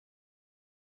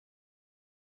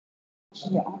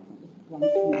Yeah.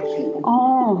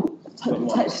 Oh,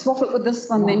 swap it with this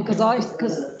one then, because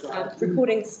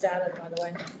recording started, by the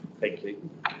way. Thank you.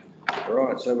 All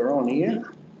right, so we're on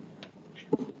here.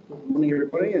 Good morning,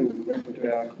 everybody, and welcome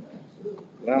to our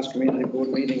last community board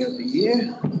meeting of the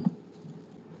year.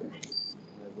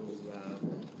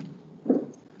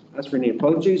 Ask for any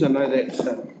apologies. I know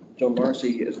that John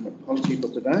Morrissey is an apology for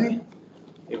today.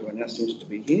 Everyone else seems to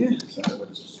be here, so we'll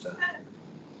just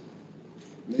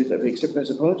move that we accept those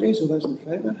apologies. All those in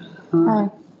favour? Aye.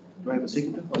 Do I have a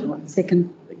second?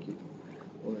 Second. Thank you.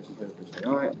 All those in favour, please say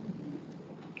aye.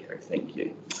 Gary, thank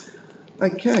you.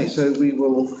 Okay, so we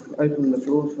will open the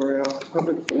floor for our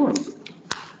public forum.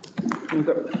 We've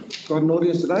got quite an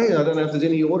audience today. I don't know if there's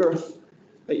any order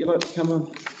that you'd like to come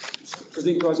and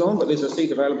present guys on, but there's a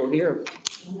seat available here.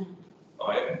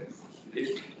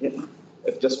 Yep.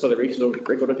 If just for the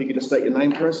record, if you could just state your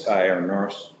name for us. Aaron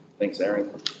Norris. Thanks, Aaron.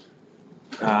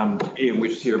 Ian, we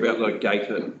just hear about the gate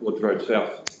at Woods Road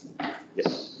South.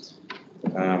 Yes.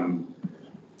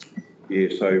 Yeah,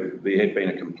 so there had been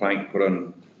a complaint put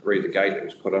in, the gate that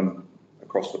was put in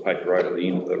across the paper road at the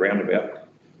end of the roundabout.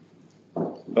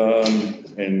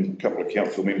 And a couple of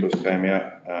council members came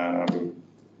out.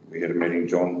 We had a meeting,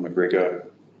 John McGregor,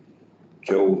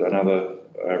 Jill, another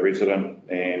resident,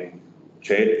 and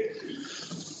Chad.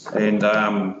 And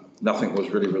nothing was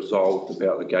really resolved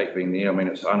about the gate being there. I mean,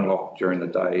 it's unlocked during the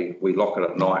day. We lock it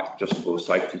at night just for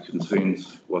safety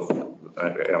concerns with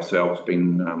ourselves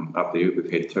being up there.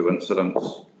 We've had 2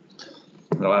 incidents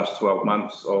in the last 12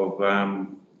 months of, I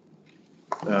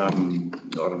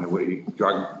don't know,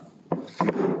 drug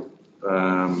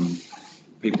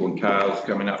people in cars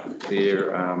coming up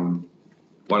there.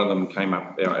 One of them came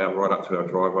up right up to our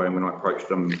driveway, and when I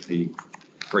approached him, he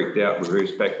freaked out,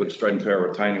 reversed backwards straight into our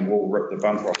retaining wall, ripped the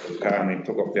bumper off his car, and then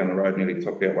took off down the road, nearly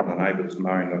took out one of the neighbours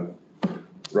mowing the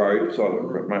road,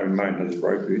 mowing his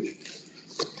road bridge.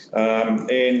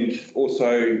 And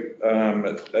also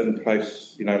in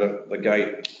place, you know, the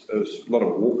gate, there's a lot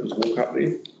of walkers walk up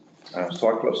there,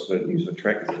 cyclists that use the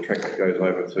track that goes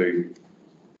over to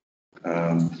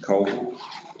Colville.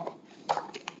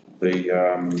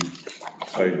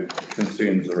 So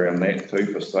concerns around that too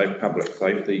for public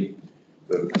safety.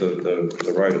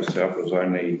 The road itself was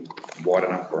only wide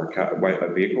enough for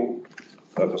a vehicle.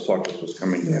 If a cyclist was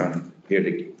coming down here,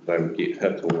 they would get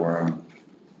hit or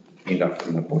end up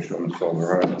in the bush on the side of the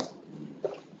road.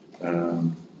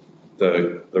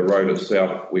 The road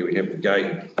itself, where we have the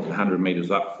gate, 100 metres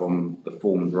up from the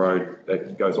formed road,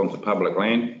 that goes onto public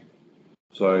land.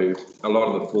 So a lot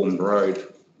of the formed road,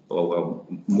 well,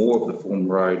 more of the formed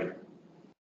road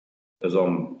is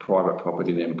on private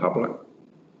property than public,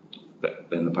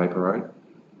 than the paper road.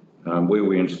 Where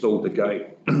we installed the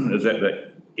gate is at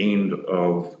the end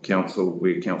of council,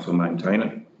 where council maintain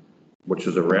it, which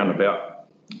is a roundabout.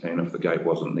 And if the gate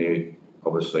wasn't there,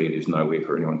 obviously there's nowhere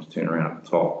for anyone to turn around at the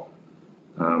top.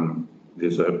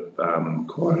 There's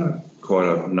quite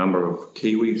a number of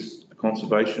kiwis,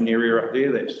 conservation area up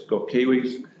there that's got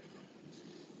kiwis,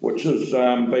 which is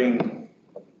being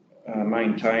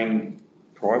maintained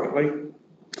privately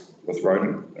with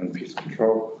rodent and pest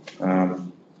control.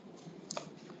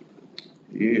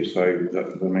 Yeah, so I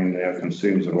mean, our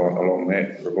concerns along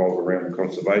that revolve around the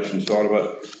conservation side of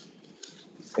it,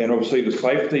 and obviously the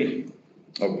safety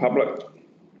of public.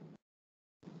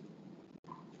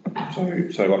 So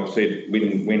like I said,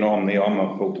 when I'm there, I'm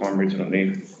a full-time resident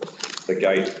there. The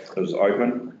gate is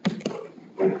open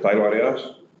for daylight hours,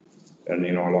 and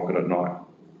then I lock it at night.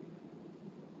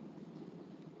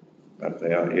 But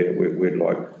yeah, we'd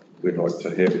like to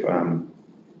have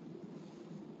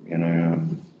you know,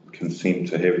 consent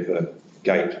to have the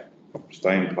gate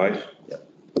stay in place. Yep.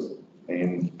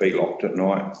 And be locked at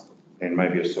night, and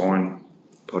maybe a sign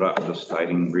put up just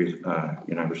stating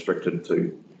you know, restricted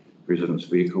to residents'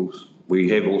 vehicles. We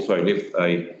have also left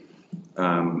a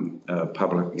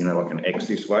public, you know, like an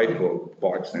access way for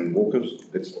bikes and walkers.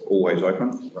 It's always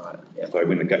open. Right. Yep. So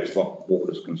when the gate's locked,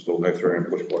 walkers can still go through and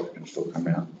push bikes can still come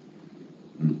out.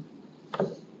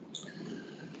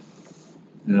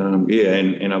 Yeah,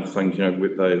 and other things, you know,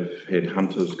 they've had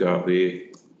hunters go up there,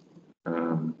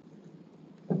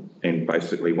 and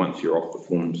basically once you're off the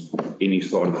forms, any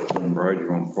side of the form road,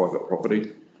 you're on private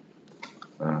property.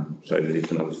 So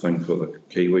that's another thing for the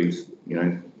kiwis, you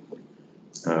know.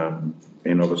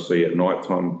 And obviously at night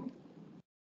time,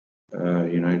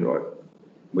 you know, like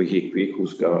we hear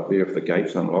vehicles go up there if the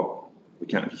gate's unlocked. We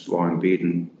can't just lie in bed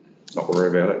and not worry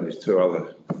about it. There's 2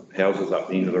 other houses up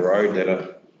the end of the road that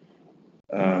are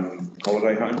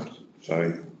holiday homes.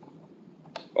 So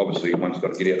obviously one's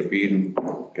got to get out of bed and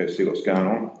go see what's going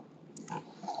on.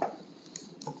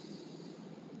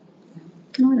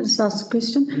 Can I just ask a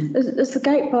question? Is the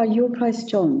gate by your place,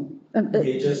 John?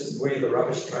 Yeah, just where the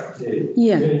rubbish truck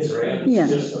turns around, Yeah.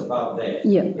 it's just above that.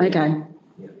 Yeah, okay.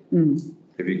 Yeah. Mm.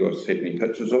 Have you got sent any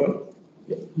pictures of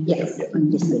it? Yes,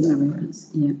 I'm just seeing the reference,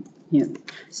 yeah.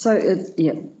 So,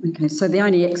 okay, so the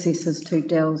only access is to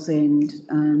Dell's and,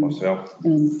 Myself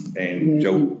and. and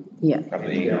Jill. Yeah, Up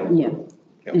there. yeah,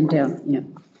 and Dell, yeah.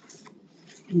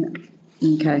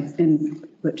 Okay, and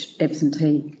which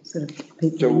absentee sort of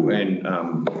people? Jill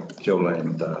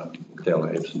and Dell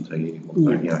are absentee,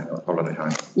 holiday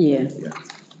home. Yeah.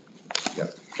 Yeah.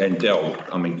 And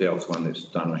Dell's one that's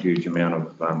done a huge amount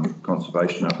of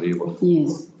conservation up there with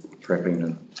Yes. trapping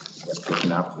and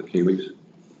looking after the Kiwis.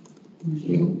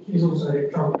 He's also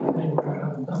had trouble with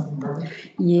dumping rubbish.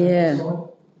 Yeah,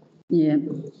 yeah.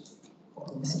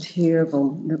 It's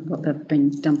terrible what they've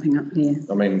been dumping up there.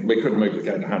 I mean, we could move the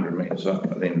gate 100 metres up,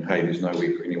 but then, hey, there's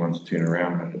nowhere for anyone to turn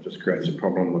around, and it just creates a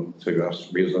problem to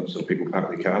us residents if people park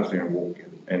their cars there and walk,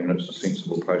 and it's a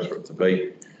sensible place for it to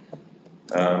be.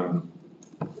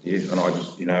 And I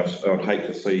just, I'd hate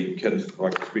to see kids,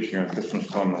 like especially around Christmas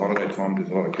time, the holiday time, there's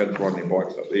a lot of kids riding their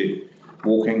bikes up there,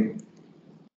 walking.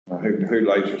 Who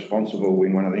lays responsible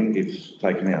when one of them gets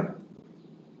taken out?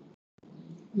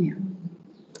 Yeah.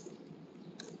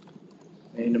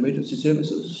 And emergency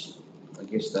services, I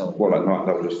guess they'll. Well, at night,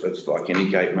 they'll just, it's like any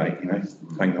gate, mate,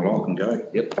 hang the lock and go.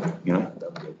 Yep.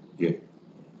 Yeah.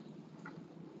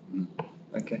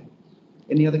 Okay.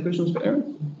 Any other questions for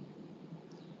Aaron?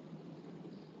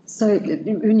 So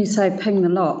when you say ping the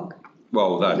lock,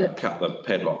 Well, they cut the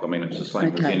padlock. I mean, it's the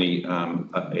same as any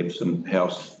absent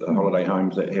house, the holiday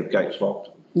homes that have gates locked.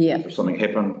 yeah, If something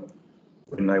happened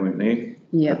when they went there,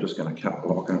 yeah. they're just going to cut the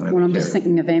lock and they Well, I'm just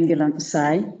thinking of ambulance,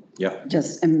 say. Yeah.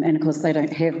 Just, and of course they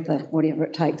don't have the, whatever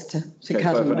it takes to Okay,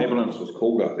 cut so if them an off. ambulance was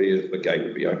called up there, the gate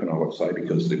would be open, I would say,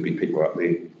 because there'd be people up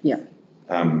there. Yeah.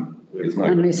 There's no,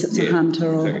 Unless it's a hunter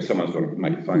or. exactly, someone's got to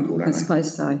make a phone call, I don't they?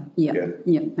 suppose so, yeah,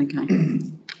 okay.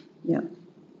 Yeah.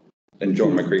 And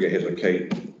John McGregor has a key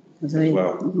As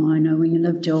well. I know where you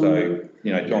live, John. So,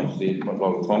 John's there a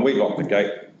lot of the time. We lock the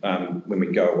gate when we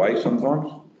go away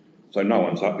sometimes. So no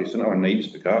one's up there, so no one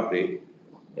needs to go up there.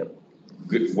 Yep.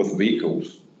 With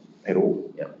vehicles at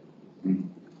all. Yep. And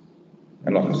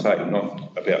like I say,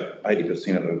 not about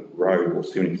 80% of the road or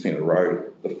 70% of the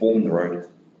road, the formed road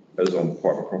is on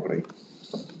private property.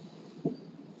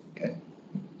 Okay.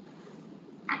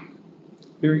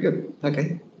 Very good.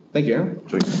 Okay. Thank you, Aaron.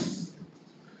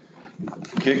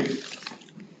 Okay.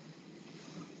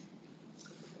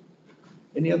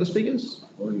 Any other speakers?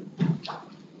 Morning.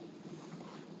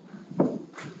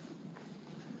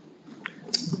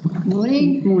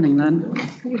 Morning, Lynn.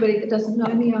 Anybody that doesn't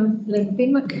know me, I'm Lynn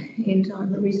Benwick and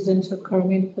I'm a resident of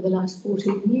Coromandel for the last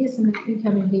 14 years and I've been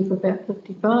coming here for about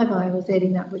 55. I was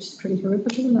adding up, which is pretty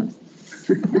horrific, isn't it?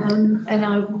 And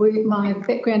my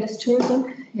background is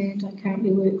tourism and I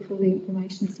currently work for the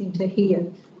Information Centre here.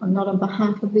 I'm not on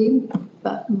behalf of them,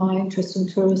 but my interest in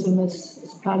tourism is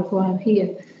part of why I'm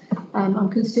here. I'm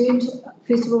concerned,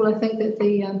 first of all, I think that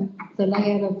the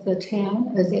layout of the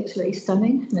town is absolutely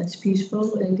stunning and it's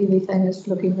beautiful and everything is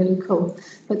looking really cool.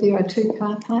 But there are 2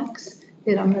 car parks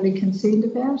that I'm really concerned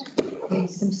about and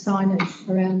some signage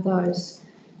around those.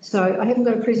 So I haven't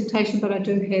got a presentation, but I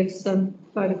do have some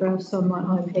photographs on my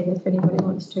iPad if anybody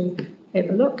wants to have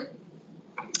a look.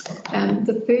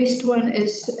 The first one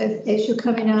is as you're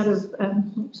coming out of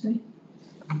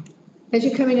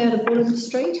Bullen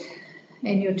Street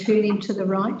and you're turning to the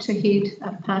right to head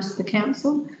up past the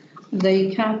council,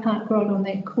 the car park right on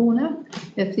that corner,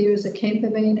 if there is a camper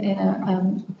van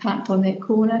and parked on that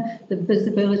corner, the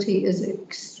visibility is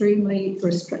extremely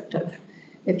restrictive.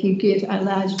 If you get a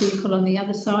large vehicle on the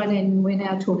other side, and we're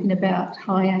now talking about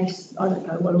high ace, I don't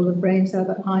know what all the brands are,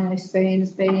 but high ace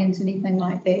vans, anything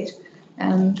like that,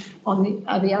 on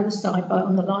the other side,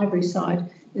 on the library side,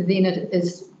 then it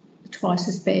is twice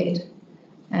as bad.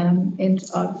 And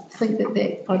I think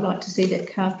that I'd like to see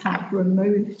that car park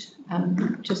removed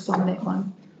just on that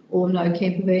one, or no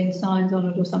camper van signs on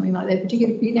it or something like that. But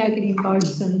you're now getting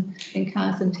boats and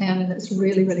cars in town and it's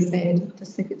really, really bad. I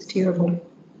just think it's terrible.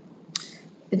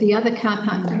 The other car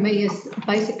park for me is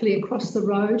basically across the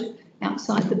road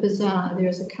outside the bazaar. There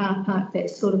is a car park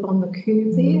that's sort of on the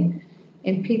curve there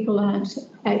and people aren't,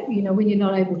 when you're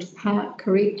not able to park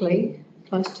correctly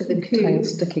close to the curb,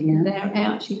 sticking out. They're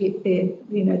out, you get the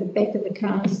back of the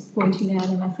cars pointing out,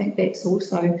 and I think that's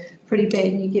also pretty bad.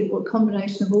 And you get a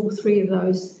combination of all 3 of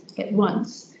those at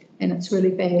once, and it's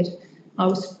really bad.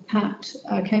 I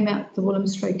came out the Willem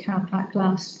Street car park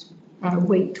last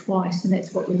week twice, and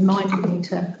that's what reminded me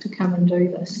to come and do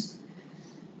this.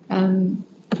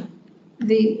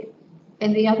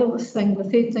 And the other thing, the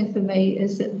third thing for me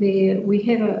is that we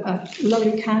have a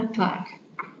low car park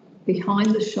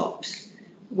behind the shops,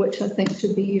 which I think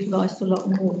should be utilised a lot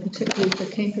more, particularly for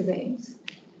camper vans.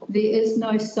 There is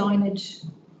no signage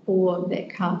for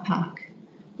that car park.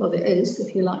 Well, there is,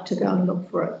 if you like to go and look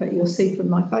for it, but you'll see from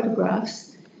my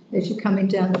photographs, as you're coming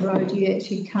down the road, you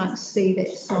actually can't see that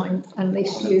sign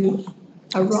unless you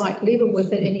are right level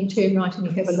with it and you turn right and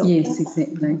you have a look. Yes,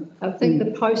 exactly. I think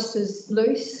the post is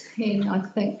loose, and I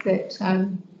think that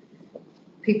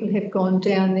people have gone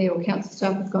down there, or council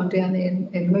staff have gone down there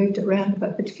and moved it around,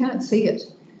 but you can't see it.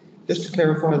 Just to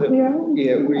clarify that,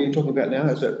 yeah, where you're talking about now,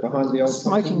 is it behind the old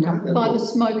Smoking company. By the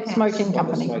smokehouse. Smoking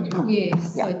company.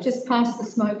 Yes, so just past the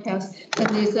smokehouse, and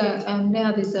there's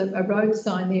now there's a road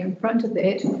sign there in front of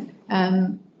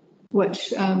that,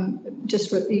 which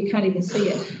you can't even see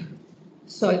it.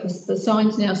 So the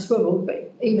sign's now swiveled,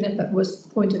 but even if it was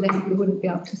pointed out, you wouldn't be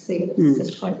able to see it. It's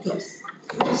just hopeless.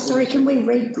 Sorry, can we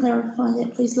clarify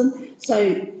that, please, Lynn?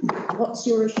 So what's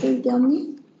your issue down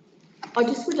there? I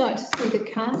just would like to see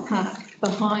the car park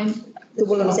behind The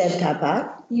Williams Ave car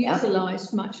park?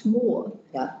 utilised much more.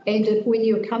 Yeah. And if when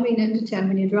you're coming into town,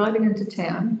 when you're driving into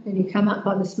town and you come up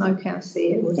by the smokehouse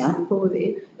there, or Yeah. before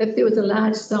there, if there was a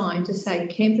large sign to say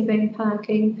camper van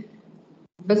parking,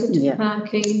 visitor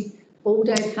parking, all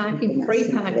day parking,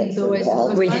 free parking is always.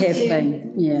 We have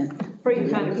been, yeah, Free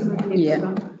parking would be Yeah.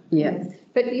 everyone. yeah.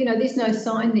 But, you know, there's no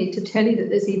sign there to tell you that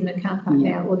there's even a car park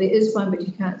Yeah. now, or there is one, but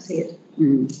you can't see it.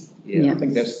 Yeah, Yeah. I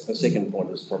think that's the second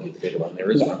point is probably the better one. There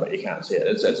is one, but you can't see it.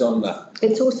 It's on the.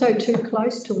 It's also too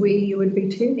close to where you would be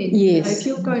turning. Yes. If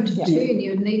you're going to turn, you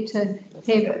would need to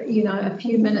have, you know, a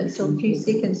few minutes or a few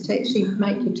seconds to actually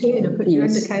make your turn and put your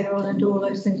Yes. indicator on and do all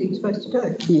those things that you're supposed to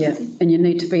do. Yeah, and you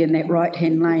need to be in that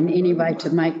right-hand lane anyway to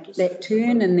make that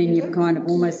turn, and then you're kind of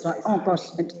almost like, oh gosh,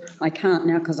 I can't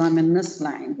now because I'm in this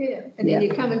lane. Yeah, and then you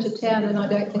come into town and I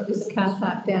don't think there's a car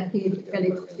park down here to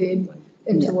really turn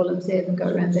into Williams Ave and go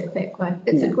around that back way.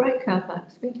 It's a great car park,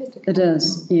 it's fantastic. It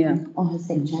is, yeah. Oh,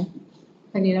 thank you.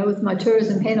 And, you know, with my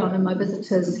tourism hat on and my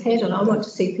visitors hat on, I want to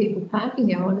see people parking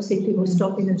there. I want to see people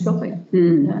stopping and shopping.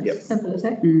 You know, it's as simple as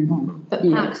that. But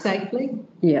Yeah. park safely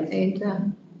Yeah, and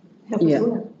help Yeah. us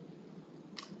all out.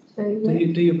 So,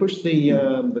 Do you push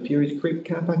the Furies Creek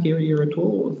car park area at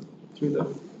all through the?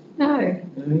 no,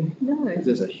 No? no,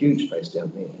 There's a huge space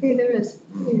down there. yeah, there is.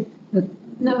 Yeah. But-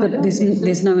 No, I but don't there's think so.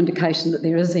 there's no indication that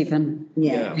there is even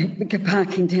Yeah.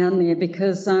 parking down there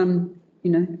because,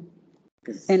 you know,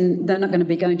 and they're not going to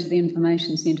be going to the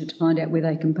information centre to find out where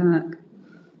they can park.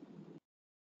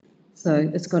 So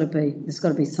there's got to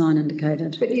be sign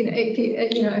indicated. But, you know,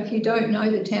 if you don't know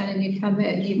the town and you come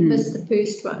in, you've missed the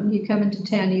first one, you come into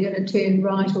town, you're going to turn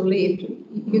right or left,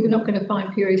 you're not going to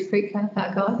find Furies Creek car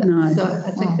park either. No. So I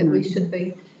think that we should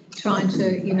be trying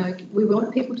to, you know, we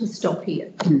want people to stop here.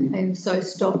 And so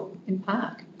stop and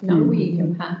park, know where you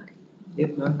can park. Yeah,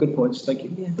 no, good points, thank you.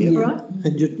 All right?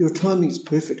 And your timing's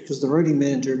perfect because the roadie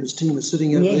manager and his team are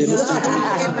sitting out there listening to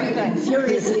you.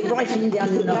 Furiously writing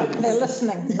down the notes. They're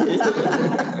listening.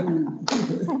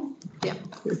 Yeah,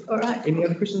 all right. Any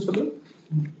other questions for them?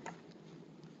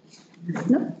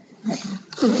 No?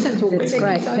 That's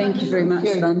great, thank you very much,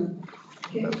 Lynn.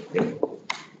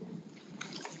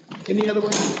 Any other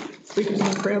ones, speakers in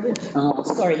the crowd there? Oh,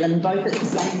 sorry, Lynn, both at the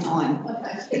same time.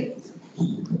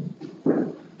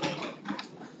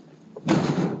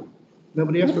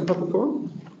 Nobody else for public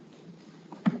forum?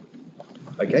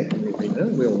 Okay,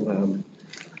 we'll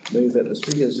move that the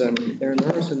speakers, Aaron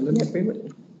Morris and Linda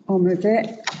Freeman. I'll move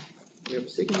that. We have a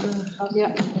second.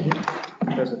 Yeah.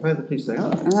 Those in favour, please say aye.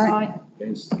 All right.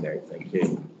 Against, carried, thank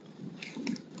you.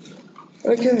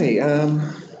 Okay, I'm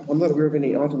not aware of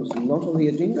any items not on the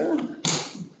agenda.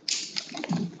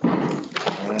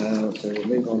 So we'll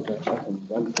move on to item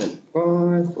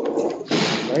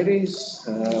 1.5, ladies,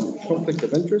 conflict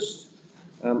of interest.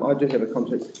 I do have a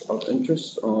conflict of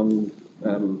interest on,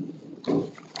 in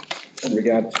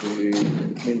regard to the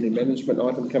community management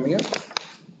item coming up.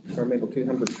 Coromandel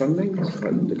 200 funding, so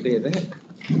I declare that.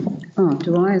 Oh,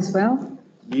 do I as well?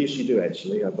 Yes, you do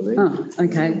actually, I believe. Oh,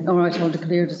 okay, all right, I'll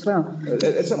declare it as well.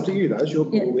 It's up to you though, it's your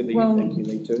Yeah, call whether well- you think you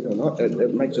need to or not.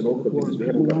 It makes it awkward because we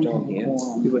haven't got John here.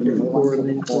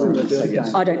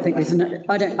 I don't think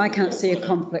I can't see a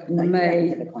conflict in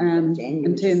me,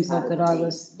 in terms of that I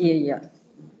was, yeah.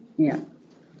 He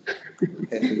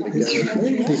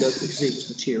does exceed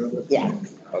the chair of it. Yeah,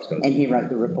 and he wrote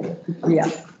the report. Yeah.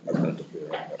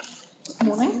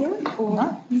 Morning.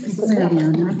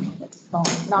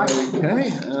 Okay,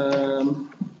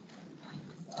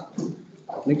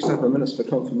 next up, a minister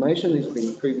confirmation, has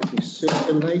been previously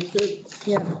circulated.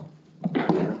 Yeah.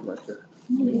 I'd like to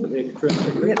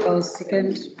Yep, I'll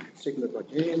second. Seconded by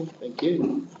Jan, thank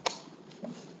you.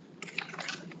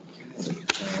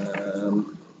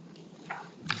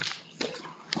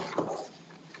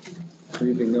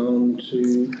 Moving on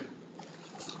to,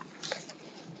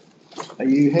 are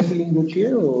you happy in your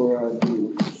chair or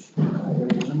do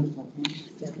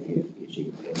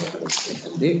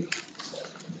you?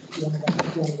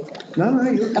 No,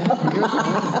 you're.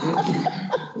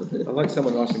 I like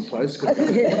someone nice and close. What do I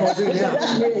do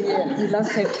now? He loves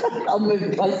to I'll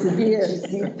move closer.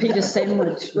 yeah, Peter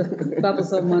sandwich with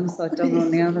bubbles on one side, Dom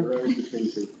on the other. Road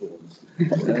between two forms.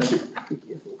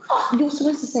 You're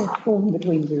supposed to say form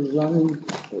between the road.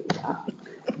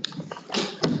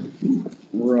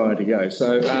 Righty-go,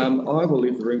 so I will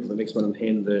leave the room for the next one and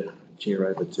hand the chair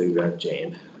over to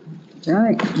Jan.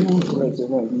 Right.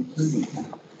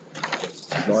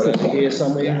 Right over here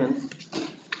somewhere. And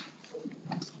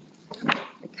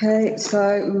Okay,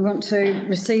 so we want to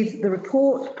receive the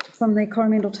report from the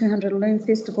Coromandel 200 Loom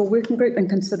Festival Working Group and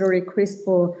consider a request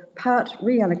for part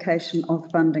reallocation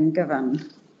of funding given.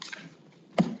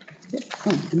 Yep.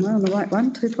 Oh, am I on the right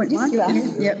one? 2.1? Yes, you are.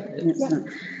 Yep. That's right.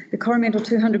 The Coromandel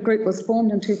 200 Group was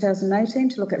formed in 2018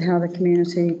 to look at how the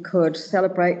community could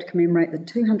commemorate the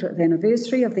 200th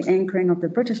anniversary of the anchoring of the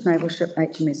British naval ship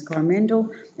HMS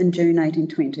Coromandel in June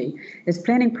 1820. As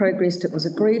planning progressed, it was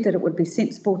agreed that it would be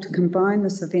sensible to combine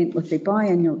this event with the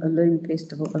biannual Loom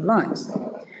Festival of Lights.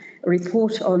 A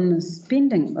report on the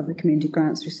spending of the community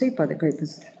grants received by the group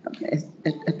is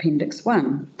Appendix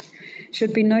 1.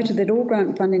 Should be noted that all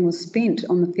grant funding was spent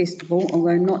on the festival,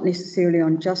 although not necessarily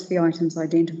on just the items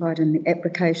identified in the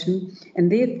application,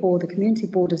 and therefore the Community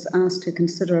Board is asked to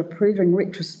consider approving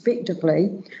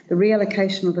retrospectively the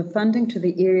reallocation of the funding to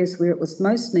the areas where it was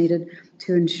most needed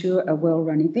to ensure a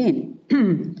well-run event.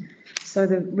 So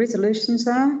the resolutions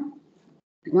are,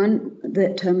 one,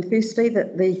 that firstly,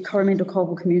 that the Coromandel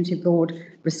Colville Community Board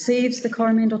receives the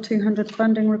Coromandel 200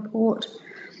 funding report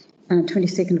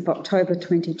 22nd of October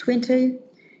 2020,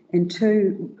 and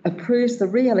 2, approves the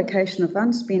reallocation of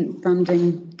unspent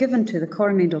funding given to the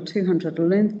Coromandel 200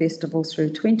 Loom Festival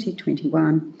through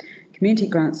 2021 community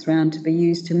grants round to be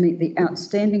used to meet the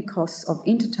outstanding costs of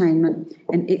entertainment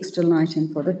and extra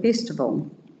lighting for the festival.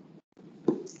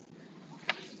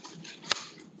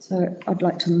 So I'd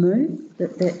like to move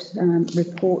that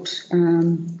report,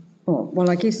 well,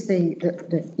 I guess the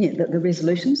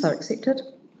resolutions are accepted.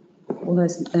 All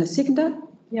those, seconder?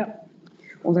 Yep.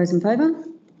 All those in favour?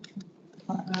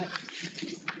 Right.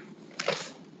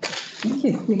 Thank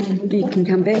you. You can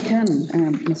come back in,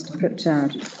 Mr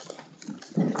Pritchard.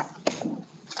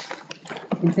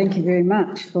 And thank you very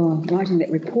much for writing that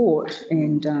report,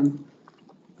 and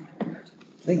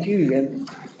thank you, and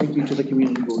thank you to the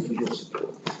Community Board for your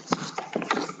support.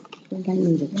 We're going to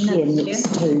need a chair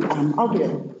next to, I'll get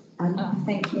it.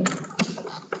 Thank you.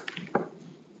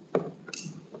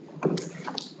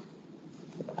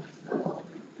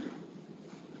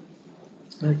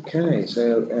 Okay,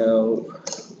 so our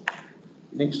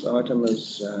next item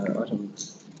is item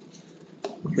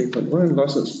 3.1,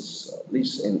 licence,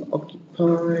 lease and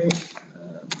occupy.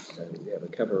 So we have a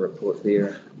cover report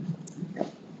there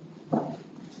by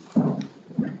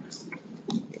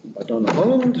Donna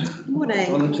Holland.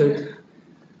 Morning. Honour to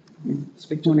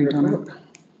speak to the report.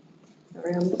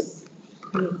 Around this,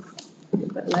 a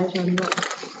bit later, I'm not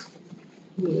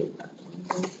here.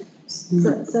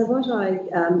 So what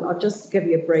I'll just give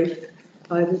you a brief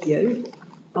overview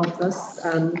of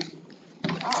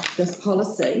this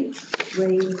policy.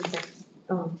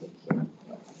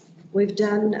 We've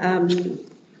done a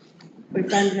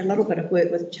little bit of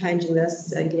work with changing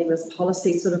this and getting this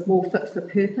policy sort of more fit for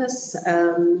purpose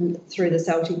through this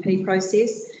LTP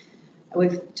process.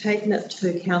 We've taken it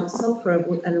to council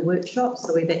in a workshop,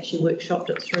 so we've actually workshopped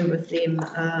it through with them.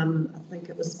 I think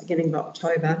it was beginning of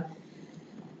October.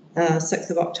 6th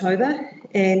of October,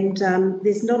 and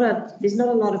there's not a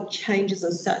lot of changes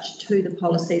as such to the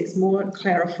policy. It's more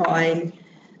clarifying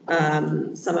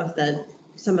some of the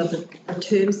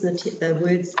terms and the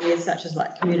words there, such as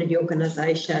like community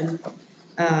organisation,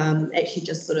 actually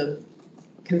just sort of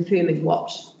confirming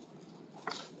what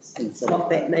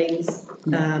that means,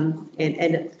 and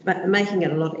making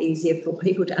it a lot easier for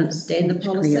people to understand the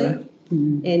policy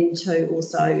and to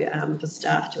also for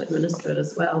staff to administer it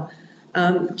as well.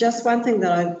 Just one thing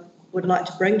that I would like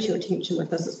to bring to your attention with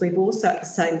this is we've also at the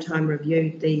same time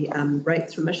reviewed the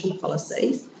rates remission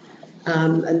policies,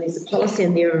 and there's a policy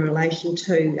in there in relation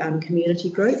to community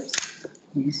groups.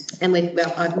 Yes. And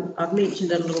I've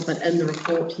mentioned it a little bit in the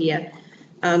report here.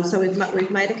 So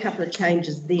we've made a couple of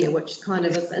changes there, which kind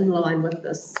of is in line with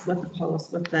the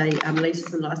policy, with the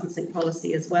leases and licensing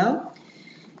policy as well.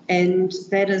 And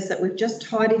that is that we've just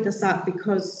tidied this up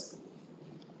because,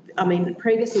 I mean,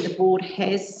 previously the board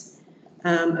has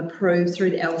approved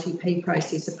through the LTP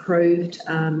process, approved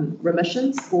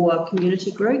remissions for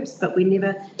community groups, but we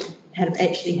never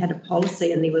actually had a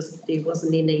policy, and there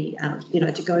wasn't any,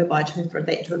 to go by for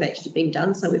that to have actually been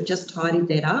done. So we've just tidied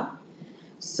that up.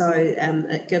 So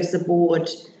it gives the board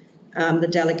the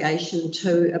delegation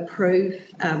to approve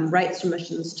rates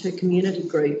remissions to community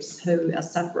groups who are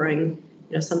suffering,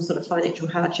 some sort of financial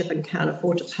hardship and can't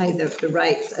afford to pay the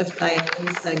rates if they are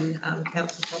leasing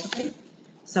council property.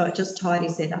 So it just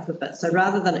tidies that up a bit. So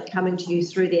rather than it coming to you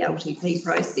through the LTP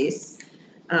process,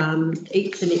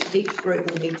 each group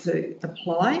will need to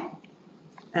apply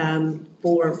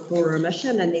for a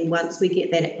remission, and then once we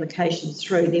get that application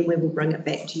through, then we will bring it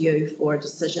back to you for a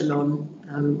decision on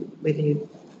whether you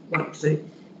want to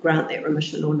grant that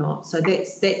remission or not. So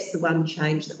that's the one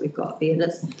change that we've got there, and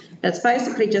it's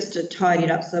basically just to tidy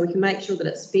it up so we can make sure that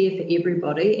it's fair for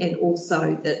everybody, and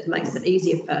also that it makes it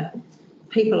easier for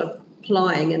people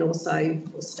applying and also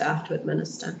for staff to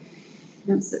administer.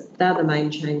 They're the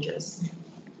main changes.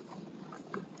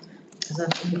 Has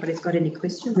anybody's got any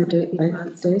questions? I do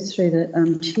through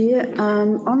the chair.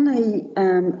 On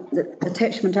the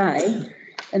attachment A,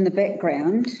 in the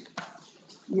background,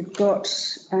 you've got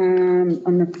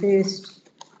on the first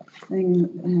thing,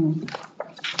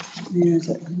 where is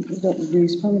it? You've got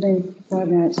news property, 5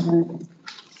 minutes.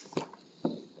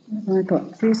 I've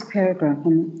got first paragraph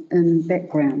in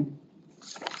background.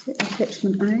 Is it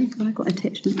attachment A? Have I got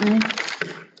attachment A?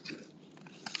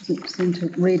 Doesn't seem to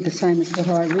read the same as what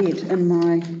I read in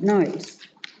my notes.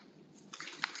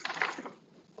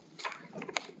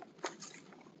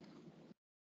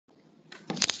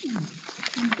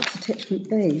 It's attachment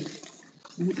B.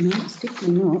 No, it's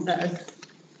definitely not.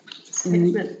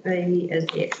 Attachment B is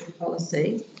the actual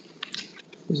policy.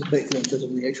 There's a background bit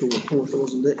in the actual report, it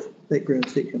wasn't that background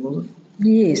section, was it?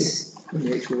 Yes. In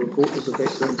the actual report, there's a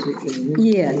background section.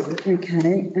 Yeah,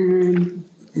 okay.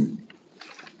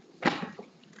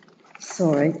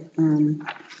 Sorry.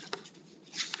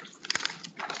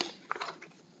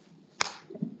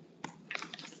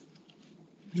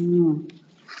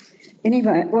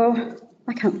 Anyway, well,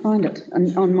 I can't find it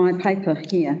on my paper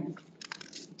here.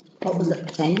 What was it,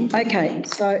 Tanya? Okay,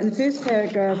 so in the first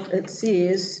paragraph, it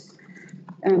says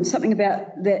something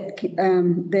about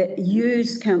that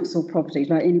use council property,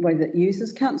 like anybody that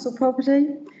uses council property,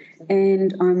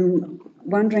 and I'm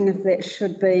wondering if that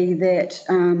should be that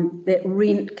that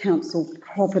rent council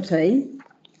property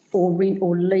or rent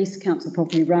or lease council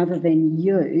property rather than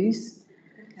use.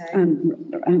 Okay.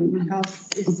 I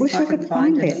wish I could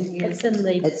find it. It's in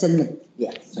the,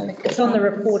 yeah. it's on the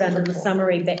report under the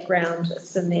summary background.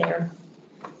 It's in there.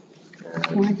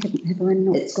 Why have I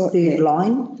not It's got third that?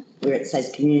 line where it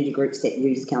says community groups that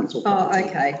use council Oh, property.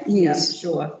 okay. Yes. Yeah,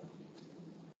 sure.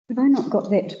 Have I not got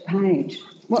that page?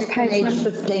 What page? Page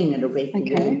 15 it'll be.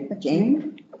 Okay,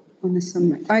 Jen. on the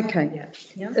summary. Okay.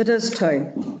 Yeah. It is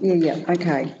too. Yeah,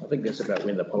 okay. I think that's about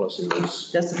when the policy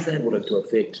was This is brought into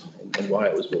effect and why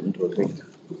it was brought into effect.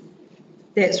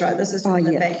 That's right. This is Oh,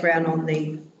 the yeah. background on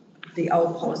the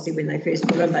old policy when they first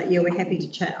put it. But yeah, we're happy to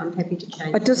chat. I'm happy to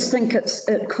change. I just think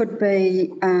it could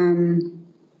be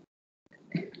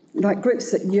like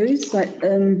groups that use, like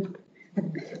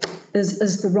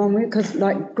is the wrong word, because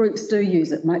like groups do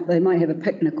use it. They might have a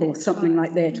picnic or something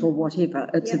like that or whatever.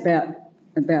 It's about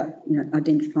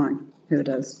identifying who it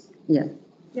is. Yeah.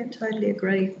 Yeah, totally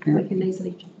agree. Yeah. We can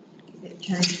easily get that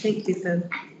changed. Thank you for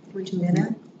pointing that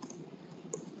out.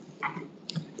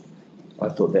 I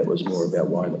thought that was more about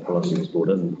why the policy was brought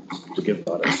in, to give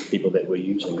notice to people that were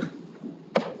using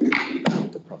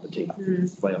the property.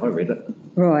 The way I read it.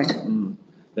 Right.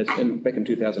 That's back in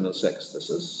 2006. This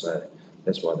is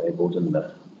that's why they brought in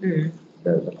the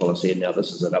policy, and now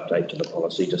this is an update to the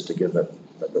policy just to give it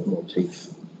a bit more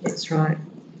teeth. That's right.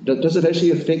 Does it actually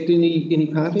affect any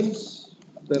parties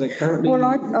that are currently? Well,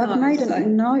 I've made a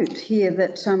note here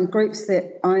that groups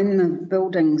that own the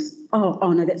buildings.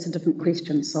 Oh no, that's a different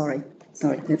question. Sorry,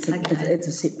 it's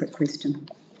a separate question.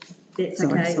 That's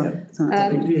okay.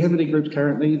 Sorry. Do you have any groups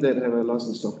currently that have a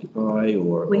licence to occupy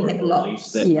or? We or have a lots.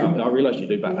 lease that, Yeah. I realise you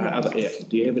do, but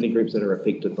do you have any groups that are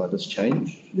affected by this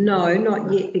change? No,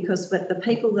 not yet, because with the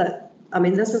people that,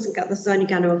 this is only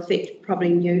going to affect probably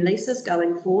new leases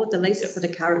going forward. The leases that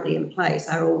are currently in place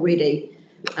are already,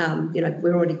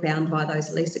 we're already bound by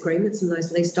those lease agreements and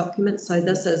those lease documents. So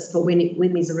this is for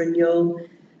when there's a renewal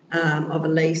of a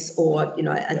lease or,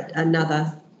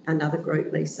 another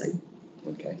group leasing.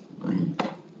 Okay.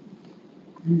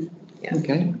 Yeah.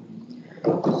 Okay.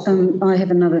 I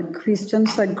have another question.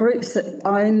 So groups that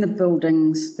own the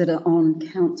buildings that are on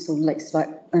council lease, like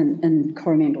in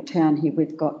Coromandel Town here,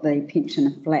 we've got the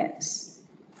pensioner flats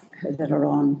that are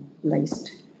on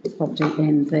leased property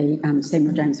and the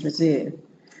Samuel James Reserve.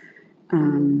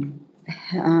 I'm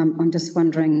just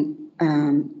wondering,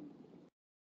 and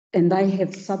they have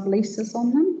subleases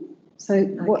on them. So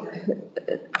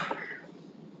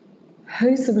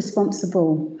who's the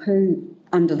responsible? Who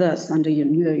under your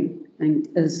new? And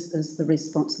is the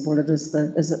responsible, is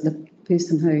it the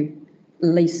person who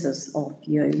leases off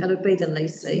you? It'll be the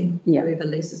leasee, whoever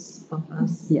leases off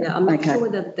us. Yeah, I'm not sure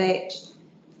whether that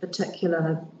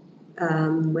particular,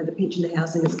 whether pensioner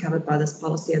housing is covered by this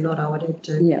policy or not. I would have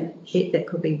to check. That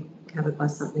could be covered by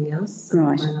something else.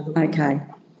 Right, okay.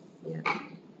 Yeah.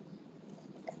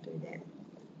 Do that.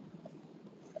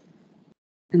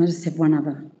 And I just have one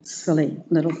other silly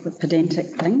little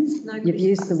pedantic thing. No, you've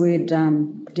used the word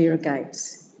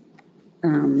derogates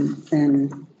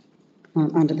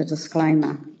under the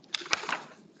disclaimer.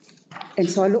 And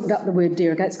so I looked up the word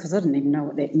derogates because I didn't even know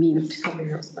what that meant. It's probably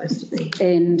not supposed to be.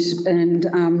 And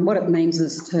what it means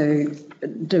is to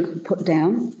put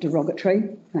down,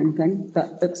 derogatory, same thing.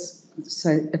 But it's,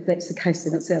 so if that's the case,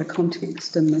 then it's out of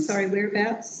context in this. Sorry,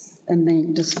 whereabouts? In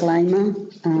the disclaimer.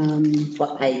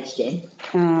 What page, Jen?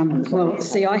 Well,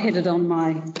 see, I had it on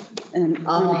my,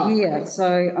 on here,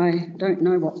 so I don't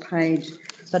know what page.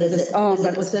 But is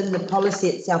it within the policy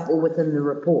itself or within the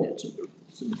report?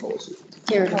 It's in the policy.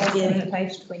 Yeah,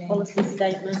 page 20. Policy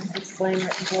statement, disclaimer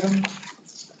at the bottom.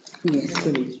 Yes.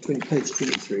 20, page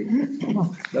 23.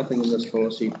 Nothing in this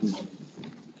policy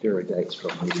derogates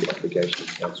from the obligation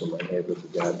the council may have with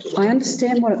regard to. I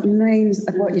understand what it means,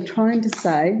 what you're trying to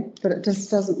say, but it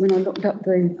just doesn't, when I looked up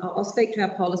the... I'll speak to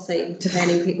our policy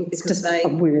planning people because just they... a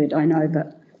word, I know,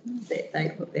 but...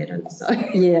 They put that in, so...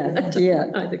 Yeah. I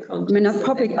mean, I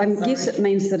guess it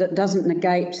means that it doesn't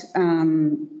negate,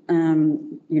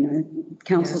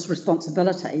 council's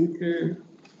responsibility,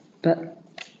 but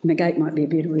negate might be a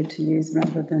better word to use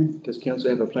rather than... Does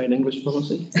council have a plain English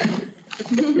policy?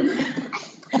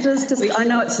 It is just, I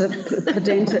know it's a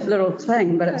pedantic little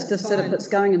thing, but it's just that if it's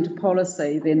going into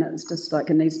policy, then it's just like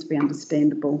it needs to be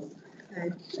understandable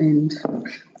and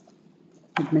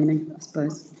good meaning, I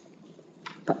suppose.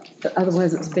 But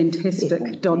otherwise, it's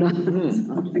fantastic, Donna. No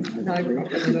problem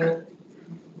at all.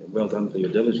 Well done for your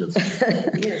diligence.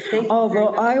 Oh,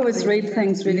 well, I always read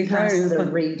things really hard. The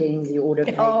reading, the order.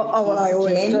 Oh, well, I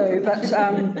always do,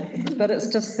 but it's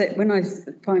just that when I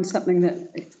find something that,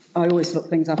 I always look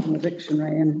things up in the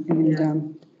dictionary and it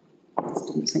didn't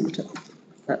seem to,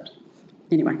 but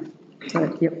anyway,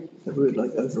 so, yep. A word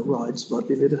like overrides might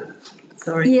be better.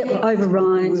 Sorry. Yep,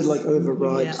 overrides. A word like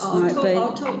overrides. Yeah,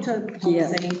 I'll talk to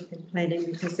policy and planning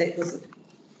because that's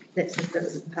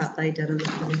the part they did in the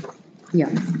planning. Yeah,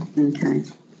 okay.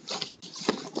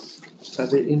 Are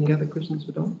there any other questions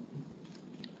for Don?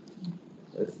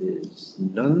 If there's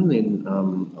none, then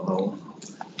I'll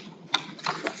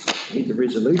read the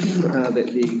resolution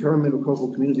that the Coromandel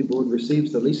Colville Community Board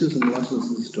receives the leases and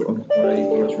licenses to occupy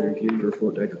voluntary review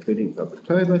report dated 13th of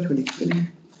October 2020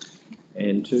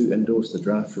 and to endorse the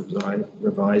draft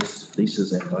revised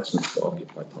leases and license to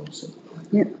occupy policy.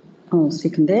 Yep, I'll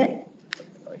second that.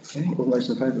 Okay, all those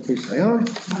in favour, please say aye.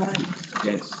 Aye.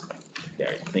 Against?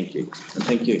 Carried. Thank you. And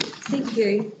thank you. Thank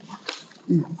you.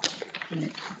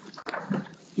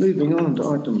 Moving on to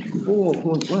item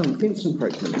 4.1, fence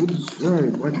encroachment, Woods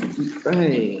Road, Waikiki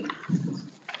Bay.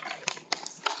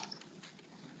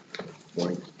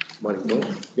 Morning, Bill.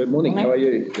 Good morning. How are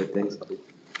you? Good, thanks.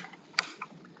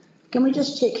 Can we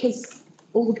just check, has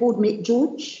all the board met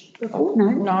George before?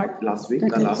 No. Last week, Don't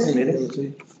the think last so.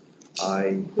 meeting,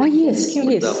 I. Oh, yes. So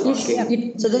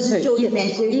this is George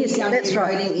Matthews. Yes, that's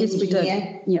right. Yes, we did.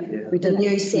 Yeah, we The did.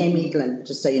 new Sam Eglin,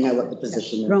 just so you know what the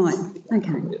position is. Right, okay.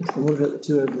 And what about the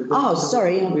two over? Oh,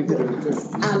 sorry.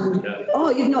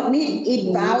 You've not met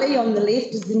Ed Barley on the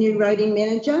left is the new roading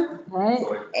manager. Right.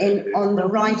 And on the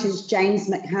right is James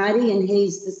McHardy, and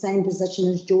he's the same position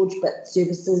as George, but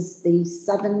services the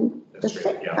southern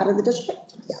district, part of the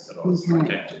district.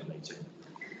 Okay.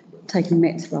 Taking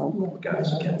Matt's role.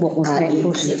 What was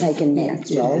that? Taking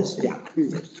Matt's role.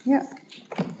 Yeah,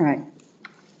 right.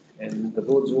 And the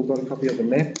board's all got a copy of the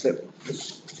map that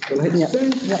this relates to?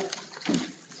 Yep.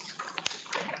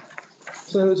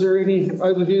 So is there any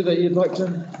overview that you'd like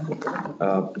to?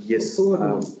 Yes,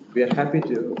 we are happy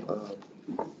to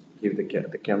give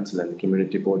the council and the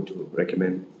community board to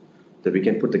recommend that we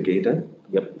can put the gate in.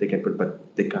 Yep, they can put, but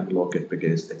they can't lock it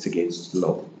because it's against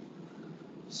law.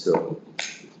 So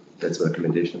that's a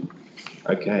recommendation.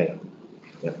 Okay.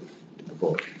 Yeah, to the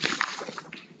board.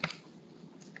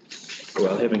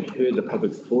 Well, having heard the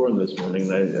public forum this morning,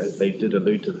 they did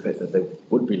allude to the fact that they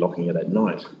would be locking it at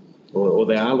night, or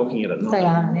they are locking it at night. They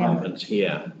are now. Moment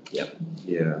here, yeah.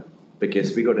 Yeah,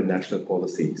 because we got a national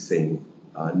policy saying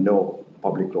no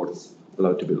public roads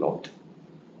allowed to be locked.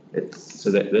 So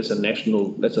that's a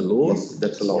that's a law? Yes,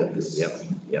 that's a law.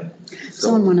 Yeah. It's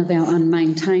on one of our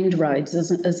unmaintained roads,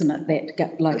 isn't it,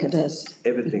 that like it is?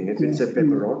 Everything, if it's a paper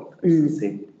road, it's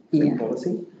the same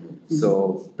policy.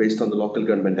 So based on the Local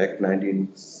Government Act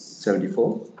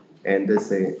 1974, and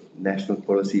there's a national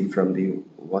policy from the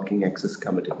Working Access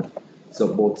Committee.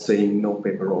 So both saying no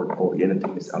paper road or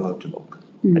anything is allowed to lock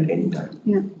at any time.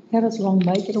 Yeah. How does Long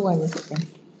Bay get away with it then?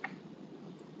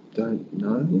 Don't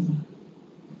know.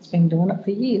 It's been doing it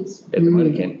for years. At the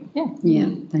motor camp. Yeah,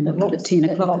 they lock at 10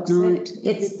 o'clock at night.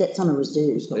 That's on a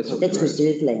reserve. That's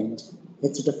reserve land.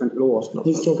 That's a different law.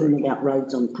 He's talking about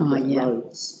roads on public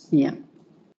roads. Yeah.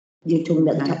 You're talking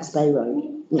about the Tucks Bay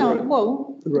Road? No,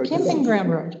 well, the camping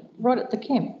ground road, right at the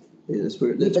camp. Yeah, that's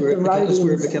where, But that's where, the road that's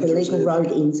where it ends, becomes the legal reserved.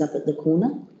 road ends up at the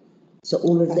corner. So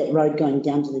all of that road going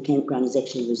down to the campground is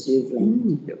actually reserve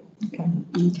land. Okay.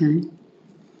 Okay.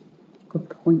 Good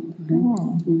point.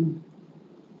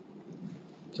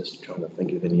 Just trying to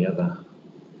think of any other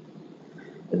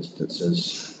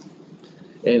instances.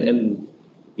 And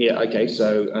yeah, okay,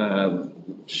 so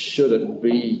should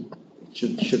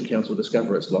council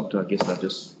discover it's locked, I guess they'll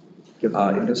just give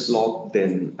If it's locked,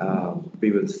 then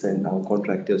we will send our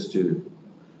contractors to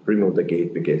remove the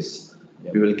gate, because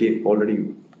we will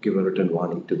already give a written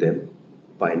warning to them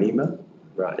by an email.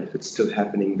 Right. If it's still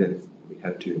happening, then we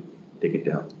have to take it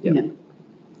down. Yeah.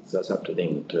 So it's up to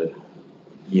them to.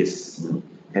 Yes.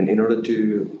 And in order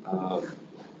to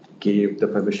give the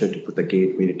permission to put the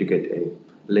gate, we need to get a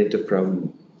letter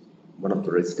from one of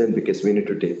the residents, because we need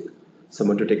to take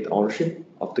someone to take the ownership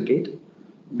of the gate.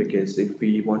 Because if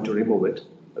we want to remove it,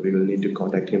 we will need to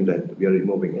contact him that we are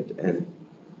removing it, and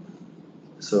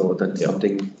so that's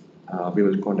something we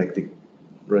will contact the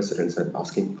residents and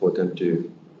asking for them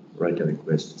to write a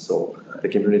request. So the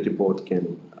community board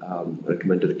can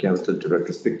recommend to the council to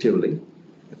retrospectively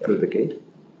approve the gate.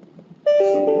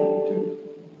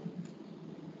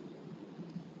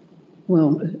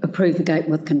 Well, approve the gate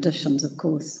with conditions, of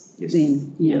course. Yes.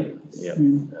 Then, yeah. Yeah.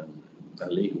 A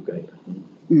legal gate.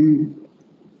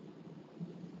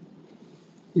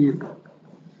 Yeah.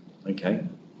 Okay.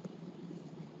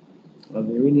 Are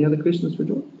there any other questions for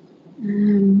John?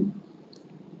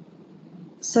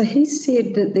 So he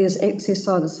said that there's access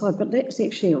either side, but that's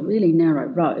actually a really narrow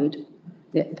road.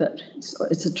 That bit,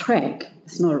 it's a track.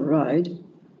 It's not a road.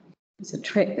 It's a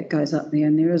track that goes up there,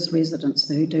 and there is residents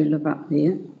who do live up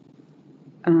there.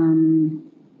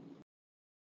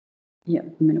 Yeah,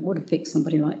 I mean, it would affect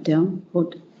somebody like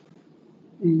Downwood.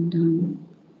 And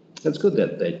It's good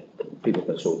that people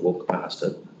can sort of walk past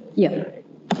it. yeah.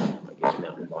 I guess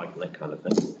mountain bike and that kind of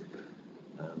thing.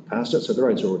 Past it, so the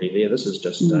road's already there. This is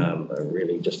just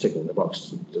really just ticking the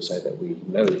box to say that we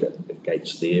know that the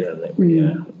gate's there and that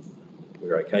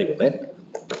we're okay with that.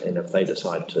 And if they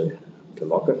decide to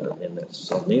lock it, then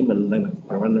that's on them, and they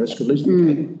run the risk of losing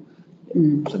the gate.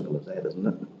 Simple as that, isn't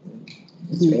it?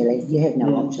 It's really, you have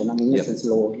no option. I mean, this is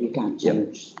law. You can't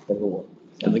change the law.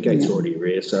 And the gate's already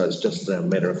there, so it's just a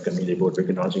matter of community board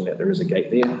recognising that there is a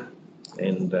gate there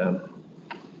and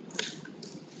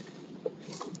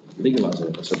legalising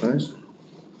it, I suppose.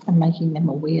 And making them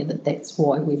aware that that's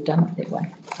why we've done it that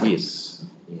way. Yes.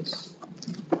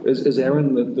 Is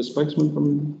Aaron the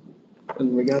spokesman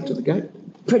in regard to the gate?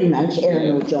 Pretty much,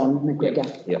 Aaron or John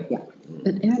McGregor. Yep. Yeah.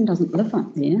 But Aaron doesn't live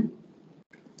up there.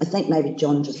 I think maybe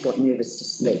John just got nervous to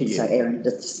speak, so Aaron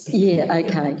did speak. Yeah,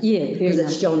 okay, yeah. Because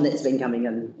it's John that's been coming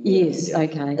in. Yes,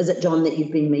 okay. Is it John that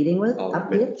you've been meeting with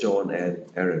up there? With John and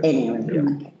Aaron. And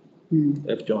Aaron,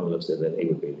 okay. If John lives there, then he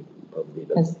would be probably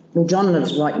the. Well, John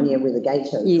lives right near where the gate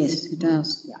is. Yes, he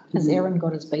does. Yeah. Has Aaron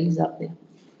got his bees up there?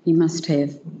 He must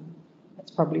have.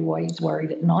 That's probably why he's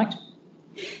worried at night.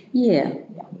 Yeah.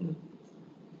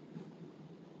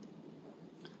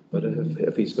 But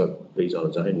if he's got bees on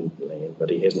his own land, but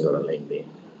he hasn't got a land there.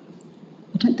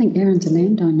 I don't think Aaron's a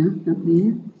landowner up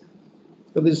there.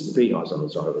 But there's beehives on the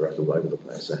side of the road all over the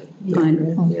place, eh? Yeah.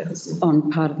 It's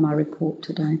on part of my report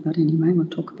today, but anyway, we'll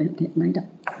talk about that later.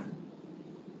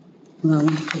 Well, I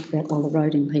want to talk about while the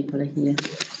roading people are here.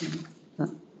 But,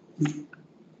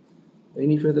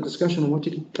 Any further discussion on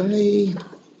Watiki Bay,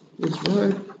 this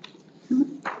road?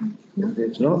 If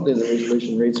there's not, then the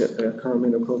resolution reads that the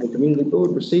Coromandel Colville Community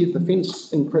Board received the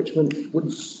fence encroachment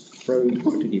Woods Road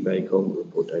Watiki Bay Colville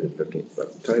report dated 15th of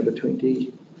October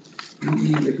 20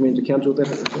 Recommend to council that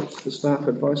it reflects the staff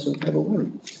advice on table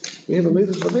 1. We have a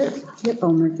mover for that. Yep,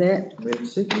 I'll move that. We have a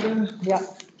seconder. Yep.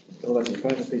 All those in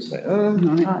favour, please say aye.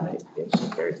 Aye. Yes,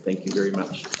 carried. Thank you very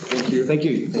much. Thank you. Thank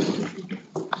you.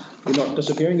 You're not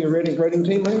disappearing, your voting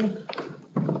team, are you?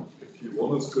 If you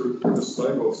want us to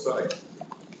stay, we'll stay.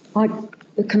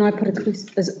 Can I put a question?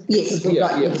 Yes, we'd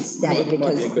like you to stay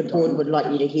because the board would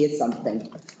like you to hear something.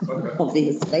 Okay.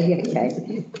 Obviously,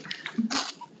 okay.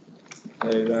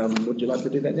 So, would you like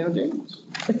to do that now, James?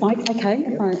 If I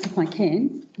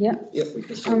can, yeah. Yep, we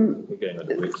can. We're getting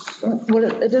into weeks.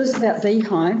 Well, it is about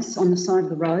beehives on the side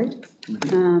of the road.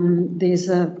 There's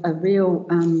a real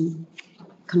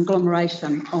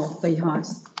conglomeration of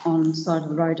beehives on the side of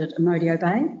the road at Amodio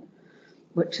Bay,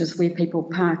 which is where people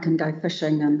park and go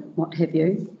fishing and what have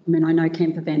you. I mean, I know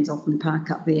camper vans often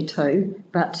park up there too,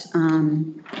 but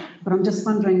I'm just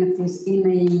wondering if there's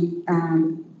any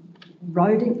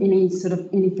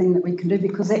anything that we can do,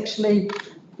 because actually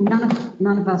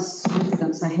none of us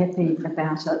residents are happy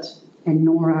about it, and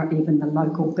nor are even the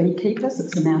local beekeepers.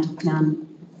 It's an out of town.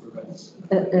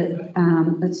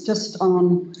 It's just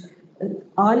on.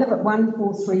 I live at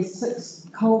 1436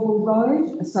 Colville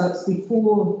Road, so it's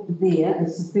before there.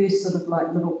 It's the first sort of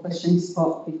like little fishing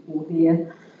spot before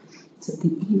there. It's at the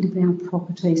end of our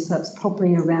property, so it's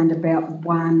probably around about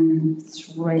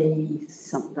 13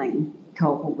 something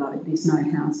Colville Road. There's no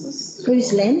houses.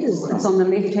 Whose land is that? It's on the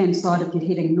left-hand side if you're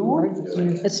heading north.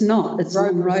 It's not. It's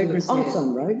on road reserve. Oh, it's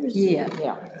on road reserve.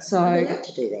 Yeah. So. They're allowed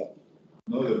to do that.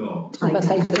 No, they're not. But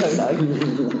they do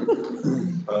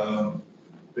though.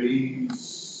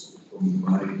 Bees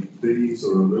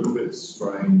are a little bit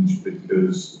strange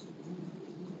because,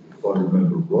 if I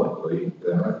remember rightly,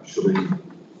 they're actually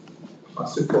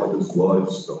classified as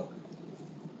livestock.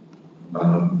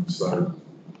 So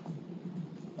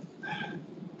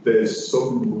there's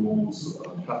some rules that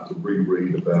I've had to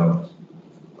reread about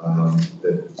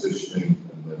their positioning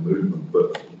and their movement,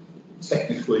 but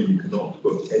technically you cannot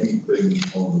put anything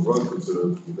on the road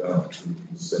reserve without the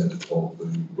consent of the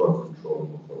road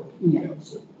controlling authority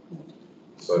council.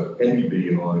 So any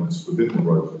beehives within the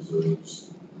road reserves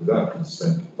without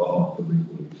consent are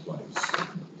illegally placed.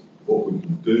 What we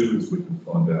can do is we can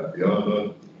find out the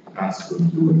owner, ask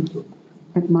them to move them.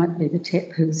 It might be the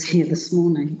chap who was here this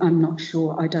morning. I'm not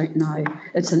sure. I don't know.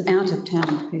 It's an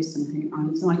out-of-town person who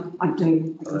owns. I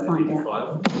can find out.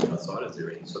 Outside, is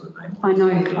there any sort of name? I know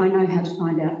how to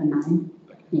find out the name.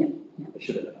 Yeah.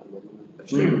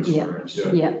 Yeah.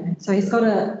 So he's got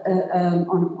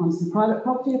on some private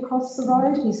property across the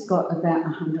road. He's got about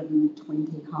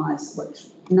 120 hives, which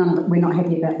we're not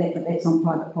happy about that. But that's on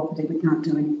private property. We can't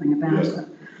do anything about it.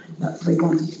 But we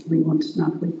wanted to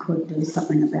know if we could do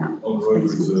something about. On road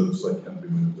reserves, they can be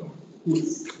moved on.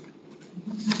 Yes.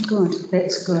 Good.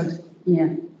 That's good.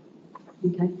 Yeah.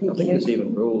 Okay. Thank you. I think there's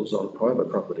even rules on private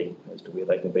property as to where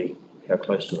they can be, how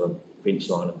close to the fence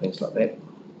line and things like that.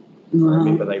 Wow. I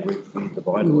remember they reviewed the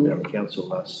bylaw down the council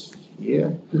last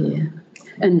year. Yeah.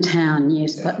 In town,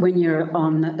 yes, but when you're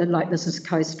on, like this is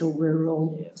coastal,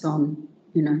 rural, it's on,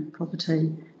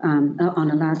 property, on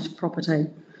a large property,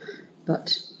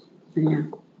 but, yeah.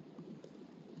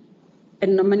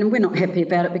 And I mean, we're not happy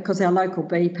about it because our local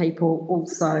bee people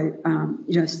also,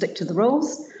 stick to the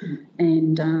rules,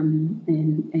 and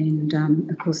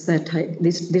of course they take.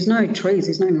 There's no trees,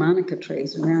 there's no manuka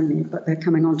trees around there, but they're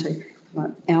coming onto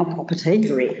our property.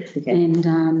 Correct. Okay. And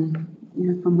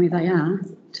from where they are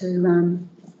to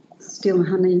steal the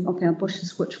honey off our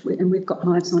bushes, and we've got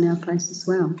hives on our place as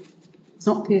well. It's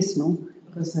not personal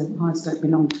because the hives don't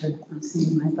belong to us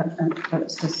anyway, but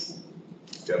it's just.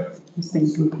 Yeah. There's been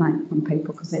a complaint from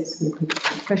people because that's where people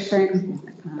go fishing.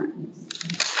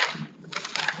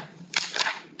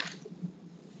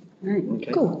 Right.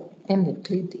 Okay. Cool. And they've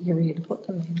cleared the area to put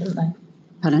them there, didn't they?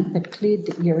 Pardon? They've cleared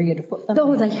the area to put them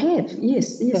Oh, there. they have.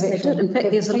 Yes, they did. In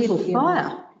fact, there's a little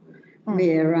fire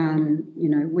where,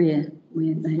 where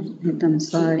they had done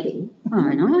so.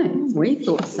 I know. We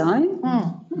thought so.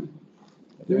 Are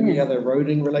there any other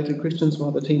roading related questions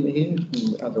while the team are here?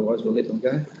 Otherwise, we'll let them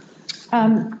go.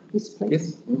 Yes, please.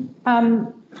 Yes.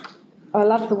 I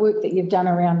love the work that you've done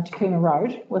around Takuma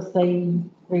Road with the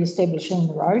re-establishing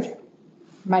the road.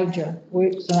 Major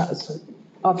works, and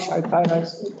I've showed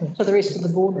photos to the rest of the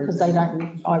board because I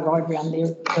ride around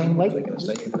there during the week.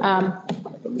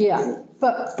 Yeah,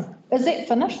 but is that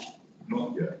finished?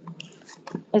 Not yet.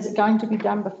 Is it going to be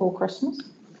done before Christmas?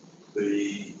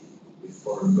 If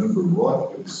I remember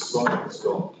right, the site's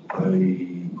got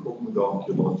a Coromandel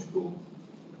archaeological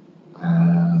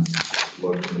and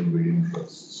local iwi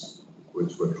interests,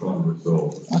 which we're trying to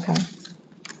resolve. Okay.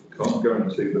 Can't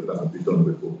guarantee that that will be done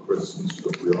before Christmas,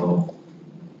 but we are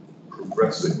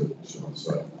progressing with it, shall I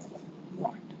say.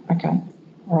 Okay,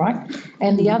 all right.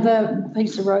 And the other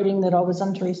piece of roading that I was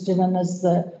interested in is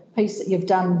the piece that you've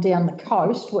done down the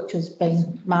coast, which has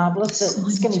been marvellous,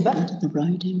 the skinny bit. The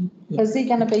roading. Is there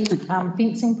going to be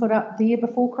fencing put up there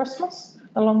before Christmas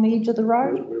along the edge of the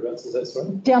road? Whereabouts is that,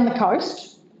 sorry? Down the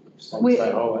coast. On State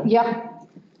Highway? Yep.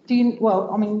 Do you,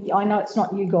 well, I mean, I know it's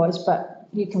not you guys, but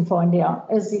you can find out.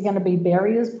 Is there going to be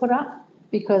barriers put up?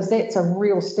 Because that's a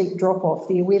real steep drop off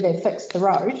there where they fixed the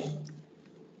road.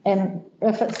 And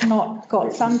if it's not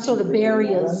got some sort of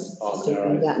barriers.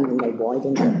 And then they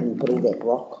widened it and put all that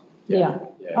rock. Yeah.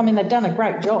 I mean, they've done a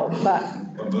great job, but.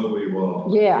 I know where you are.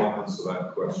 Yeah. I can't answer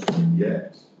that question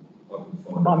yet. I can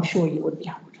find I'm out. sure you would be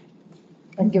able to.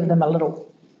 And give them a little.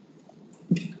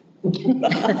 Because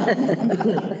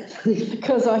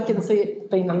I can see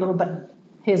it being a little bit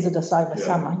hazardous over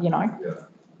summer, you know. Yeah.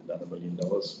 Another $1 million.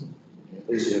 At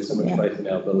least you have so much faith in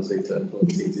our ability to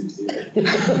influence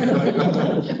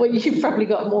TCDC. Well, you've probably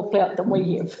got more clout than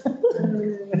we have.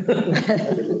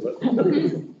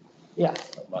 Yeah,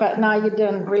 but no, you're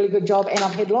doing a really good job, and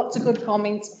I've had lots of good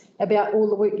comments about all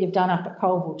the work you've done up at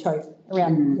Colville too,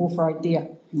 around Wharf Road there.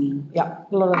 Yeah,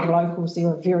 a lot of the locals there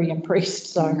are very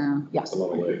impressed, so, yeah. It's a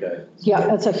lot of work, eh?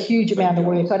 Yeah, it's a huge amount of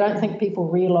work. I don't think people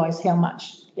realise how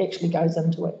much actually goes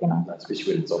into it, you know.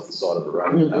 Especially when it's off the side of the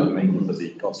road. I mean, we're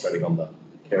busy concentrating on the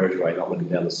carriageway, not looking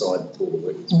down the side with all the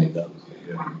work that's been done.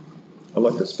 Yeah. I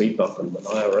like the speed bump on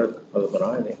Mania Road, over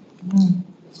Mania there.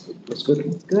 That's good.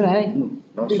 Good, eh?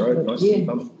 Nice road, nice speed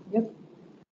bump.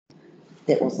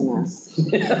 That wasn't us.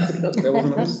 That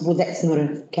wasn't us? Well, that's not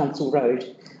a council road.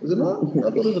 Is it not? I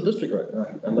thought it was a district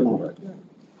road, a local road.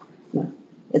 No.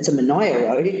 It's a Mania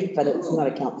road, but it's not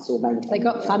a council maintained. They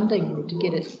got funding to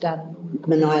get it done.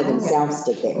 Mania themselves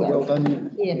did that. Well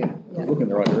done. Yeah. Looking in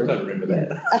the right I direction. don't remember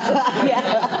that.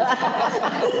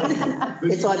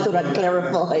 Yeah. So I thought I'd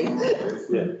clarify.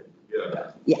 Yeah.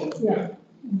 Yeah.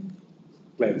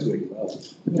 Plans working well.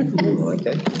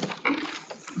 Okay.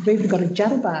 We've even got a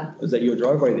judder bar. Is that your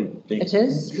driveway then? It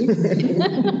is.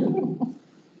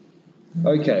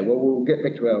 Okay, well, we'll get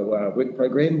back to our work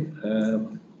programme.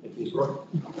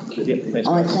 Yeah, thanks,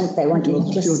 I guys. think they want to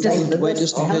just stay with Wait, us.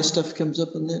 just in case stuff comes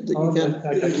up in that you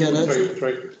can't answer,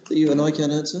 True. that you and I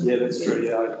can't answer. Yeah, that's true,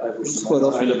 yeah, I Quite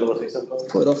often. ability sometimes.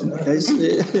 Quite often the case,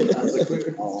 yeah.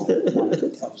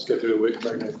 I'll just go through the work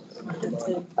program.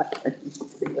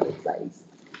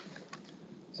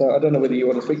 So I don't know whether you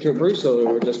want to speak to it, Bruce,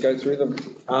 or just go through them.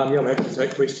 Yeah, I'm happy to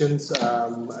take questions.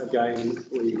 Again,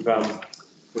 we're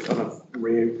kind of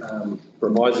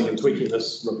revising and tweaking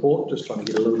this report, just trying to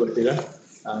get a little bit better.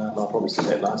 I probably said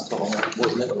that last time,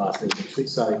 wasn't at the last meeting actually,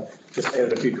 so just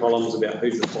added a few columns about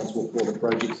who's responsible for the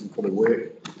projects and for the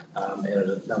work.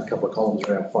 Added another couple of columns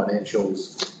around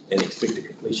financials and expected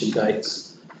completion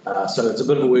dates. So it's a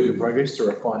bit of a work in progress to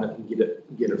refine it and get it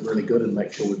really good and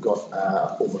make sure we've got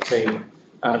a former team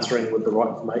answering with the right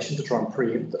information to try and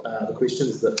preempt the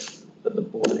questions that the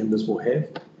board members will have.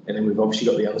 And then we've obviously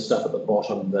got the other stuff at the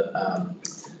bottom that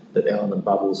that Alan and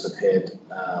Bubbles have had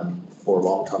for a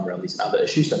long time around these other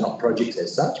issues. So not projects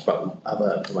as such, but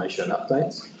other information and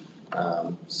updates.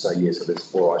 So there's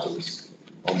 4 items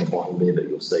on the bottom there that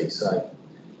you'll see. So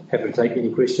happy to take any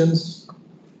questions.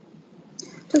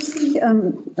 Just the,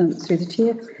 through the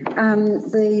chair,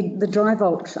 the dry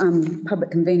vault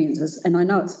public conveniences, and I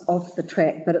know it's off the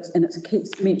track, but it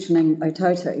keeps mentioning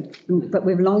Ōtauti, but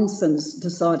we've long since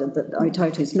decided that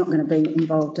Ōtauti is not going to be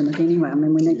involved in it anyway. I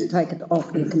mean, we need to take it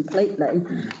off here completely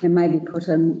and maybe put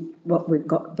in what we've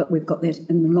got, but we've got that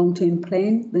in the long-term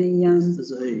plan.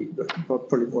 There's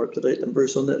probably more up to date than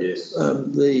Bruce on that. Yes.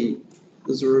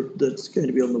 That's going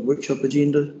to be on the workshop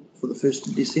agenda for the 1st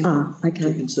of December. Okay.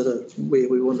 To consider where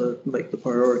we want to make the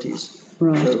priorities.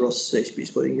 Right. So Ross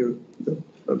Ashby's putting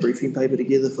a briefing paper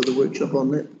together for the workshop on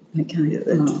that. Okay. Yeah,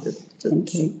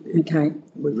 thank you. Okay.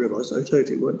 We realise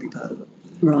Ōtauti won't be part of it.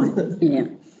 Right. Yeah.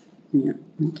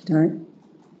 Okay.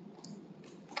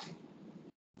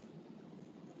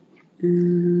 I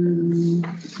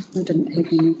didn't have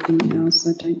anything else,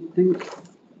 I don't think.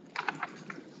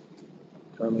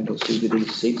 Coromandel CBD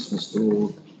seats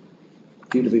installed,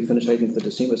 due to be finished 18th of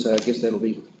December, so I guess that'll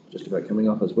be just about coming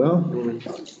up as well.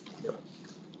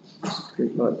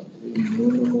 Street light.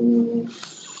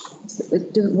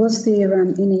 Was there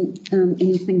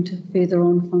anything to further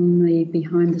on from the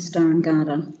behind the Star and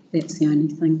Garter? That's the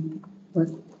only thing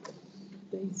with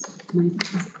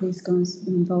these guys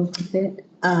involved with that.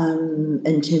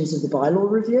 In terms of the bylaw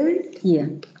review? Yeah,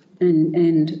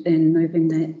 and moving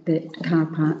that car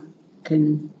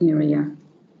parking area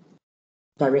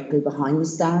directly behind the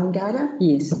Star and Garter.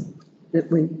 Yes,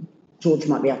 that we, George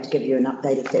might be able to give you an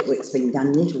update if that work's been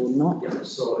done yet or not. Yeah,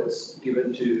 so it's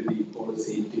given to the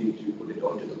policy team to put it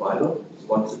onto the bylaw.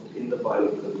 Once it's in the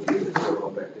bylaw, we'll give it to our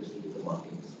practice to do the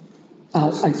markings.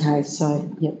 oh, okay, so,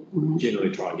 yep, all right,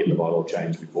 Generally try and get the bylaw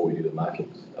changed before we do the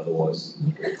markings, otherwise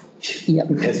yep.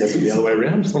 it has to be the other way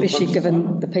around. Especially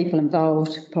given the people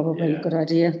involved, probably a good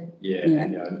idea. Yeah, Yeah.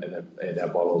 and, you know, and our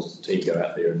bylaws team go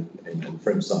out there and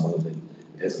infringe someone and then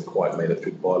it hasn't quite made it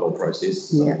through the bylaw process,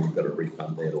 so Yeah. we've got to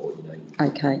refund that or, you know.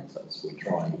 Okay, So we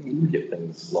try and get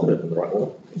things locked up in the right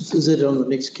order. Is it on the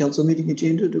next council meeting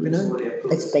agenda, do we know?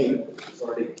 It's been. It's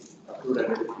already approved and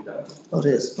ready to be done. Oh, it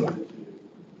is. Yeah.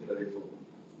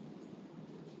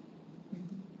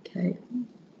 okay,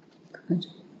 good.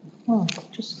 Oh,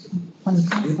 just one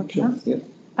question. Yeah.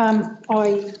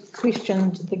 I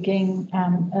questioned the gang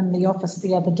in the office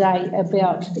the other day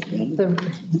about the team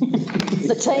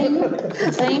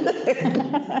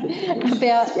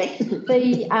about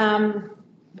the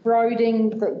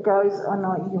roading that goes, I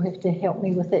know you'll have to help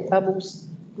me with that, Bubbles,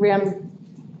 round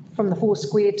from the 4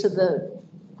 Square to the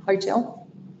hotel.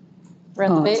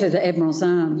 Round Oh, the back. to the Admiral's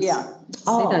Arms. Yeah.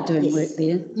 See, they're doing work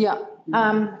there. Yeah,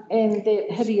 and that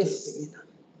hideous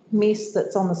mess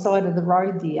that's on the side of the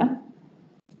road there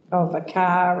of a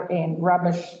car and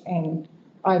rubbish and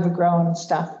overgrown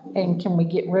stuff, and can we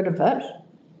get rid of it?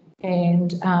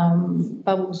 And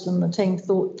Bubbles and the team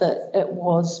thought that it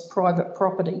was private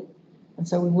property, and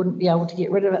so we wouldn't be able to get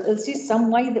rid of it. Is there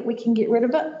some way that we can get rid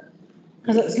of it?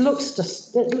 Because it looks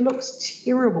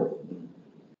terrible.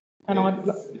 And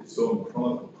It's on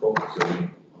private property,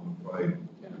 I'm afraid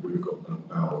we've got no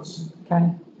powers.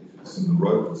 okay. If it's in the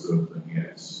road reserve, then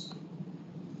yes.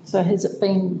 So has it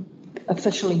been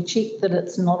officially checked that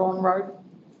it's not on road?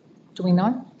 Do we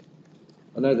know?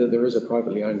 I know that there is a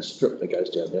privately owned strip that goes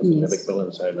down there, the Yes.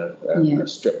 McMillan's own Yeah. a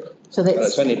strip. So It's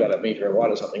that's, only about a metre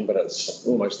wide or something, but it's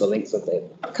almost the length of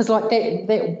that. because like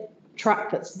that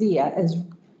truck that's there is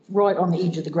right on the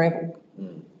edge of the gravel.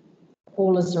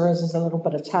 All there is a little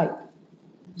bit of tape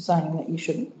saying that you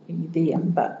shouldn't be there,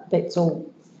 but that's all.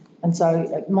 And so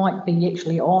it might be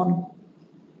actually on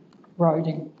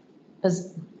roading.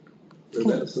 Is it?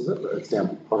 It's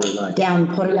down Pottery Lane. Down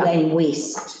Pottery Yeah. Lane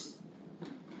West,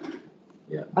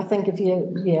 I think if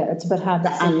you, it's a bit hard the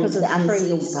to see because the of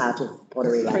unsealed trees, part of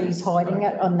Pottery Lane. trees hiding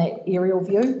it on that aerial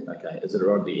view. Okay, is it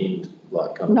around the end,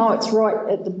 like kind of? No, it's right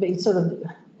at the, sort of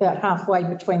about halfway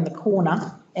between the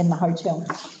corner and the hotel.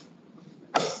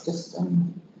 It's just,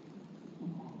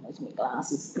 where's my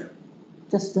glasses?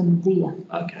 Just in there.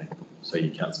 Okay, so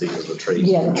you can't see because the trees?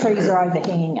 Yeah, the trees are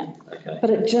overhanging it, Okay. but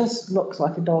it just looks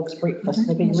like a dog's breakfast.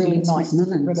 It'd be really nice to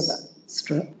get rid of it.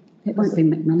 Strip. It won't be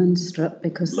Macmillan's strip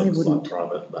because they Looks like wouldn't.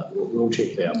 private, but we'll check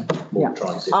it out. We'll Yeah.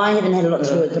 try and see. I haven't had a look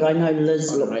through it, but I know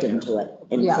Liz looked into it,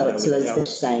 and Yeah. so it's Liz that's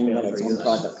saying that it's on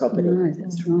private property. No,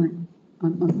 that's right.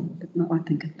 No, I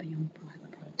think it'd be on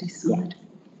private property side.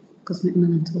 Because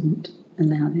Macmillan's wouldn't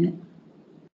allow that.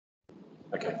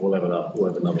 Okay, we'll have another.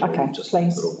 Okay, look, just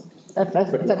please. little- If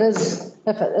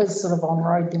it is sort of on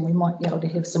road, then we might be able to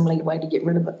have some leeway to get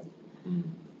rid of it.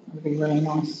 It'd be really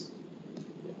nice.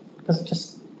 Because it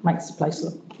just makes the place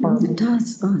look horrible. It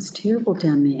does. Oh, it's terrible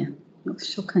down there. Looks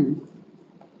shocking.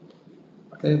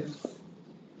 Have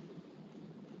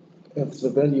the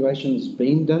valuations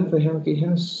been done for Hauraki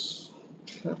House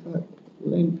car park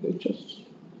land purchase?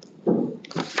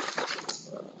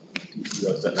 You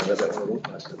guys don't know about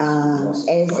that? As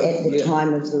at the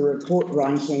time of the report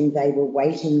writing, they were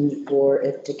waiting for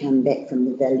it to come back from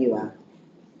the valuer.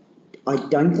 I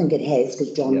don't think it has,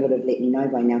 because John would have let me know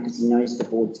by now, because he knows the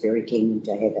board's very keen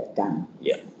to have it done.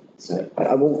 Yeah. So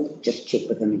I will just check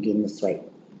with him again this week.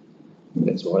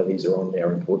 That's why these are on our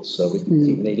reports, so we can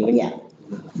keep needling. Yeah.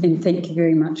 And thank you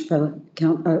very much for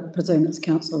I presume it's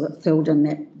council that filled in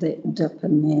that dip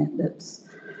in there that's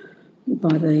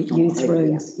by the youth yeah.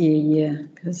 rooms. Yeah,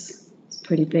 because it's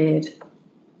pretty bad.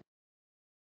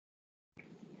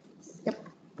 Yep.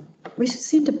 We should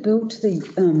send a bill to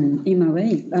the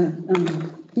MOE,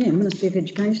 Ministry of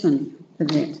Education for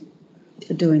that,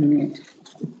 for doing that.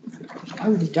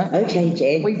 Oh, we don't. Okay,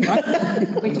 Jen. We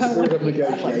don't. We don't. Sort of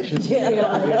negotiations.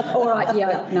 Yeah, all right,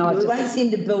 yeah, no, I We just. won't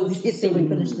send a bill just till we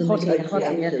finish the Hot air,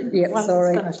 negotiation. yeah, Once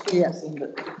sorry, it's finished, yeah, we'll send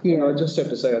it. And I yeah. just have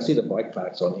to say, I see the bike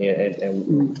parks on here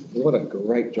and what a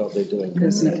great job they're doing.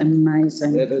 Isn't it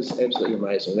amazing? That is absolutely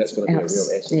amazing. That's going to be a real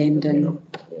asset. Outstanding.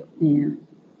 Yeah.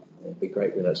 It'd be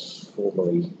great when it's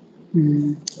formally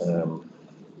Mm.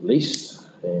 leased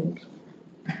and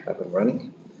up and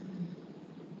running.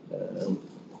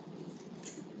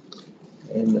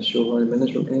 And the shoreline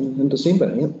management plan in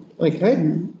December, yeah. Okay.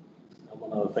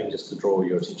 One other thing just to draw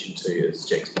your attention to is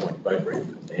Jack's Point boat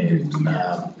ramp, and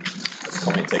this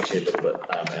comment's actually a little bit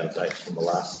out of date from the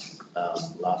last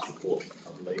report,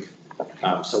 I believe.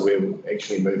 So we're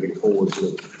actually moving forward to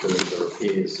doing the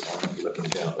repairs on looking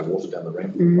down at the water down the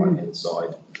ramp, on the right hand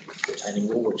side retaining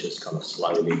wall, which is kind of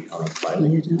slowly kind of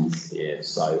failing. Yeah,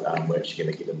 so we're actually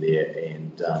going to get in there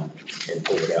and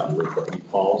pull it out and we've got new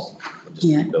piles and just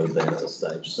rebuild that at this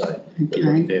stage. So we're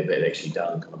looking to have that actually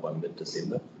done kind of by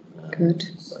mid-December. Good.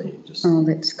 So yeah, just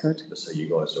that's good. Just so you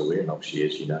guys are aware, and obviously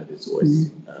as you know, there's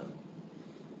always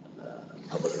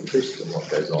public interest in what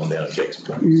goes on down at Jack's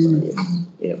Point. So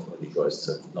yeah, I want you guys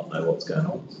to not know what's going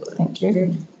on. So Thank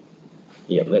you.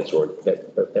 Yeah, that's already,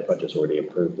 that budget's already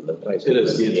approved in the place. it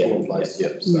is, it's all in place,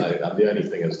 yep. So the only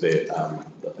thing is that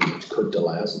the thing which could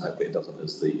delay us, and hopefully it doesn't,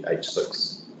 is the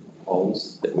H6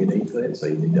 poles that we need for that. So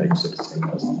you need H6 and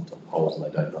those poles, and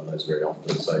they don't run those very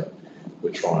often. So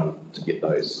we're trying to get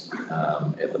those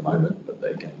at the moment, but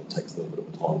again, it takes a little bit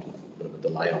of a time, a bit of a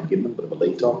delay on getting them, a bit of a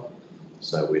lead time.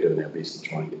 So we're doing our best to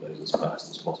try and get those as fast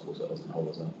as possible so it doesn't hold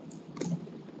us up.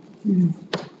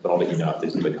 But I'll let you know if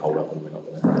there's a big hold up and we're not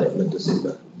going to have that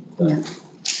mid-December. Do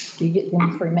you get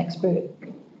them through Max Bird?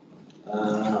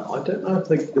 I don't know. I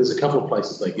think there's a couple of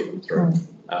places they get them through.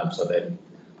 So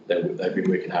they've been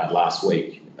working hard last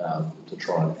week to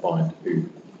try and find who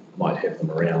might have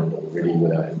them around already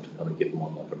without having to kind of get them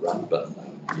on like a run. But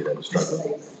yeah, they were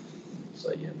struggling.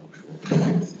 So yeah, I'm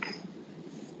not sure.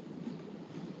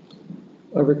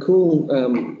 I recall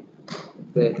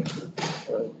that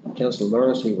Councillor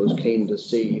Morrissey was keen to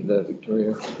see the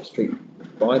Victoria Street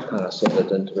bypass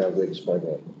added into our works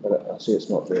programme, but I see it's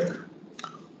not there.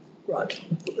 Right,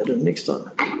 put that in next time.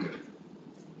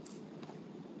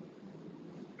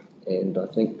 And I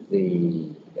think the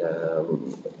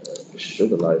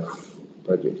Sugarloaf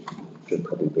project should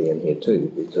probably be in here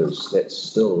too, because that's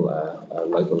still a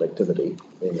local activity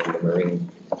in the marine.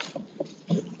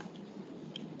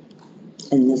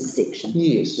 In this section?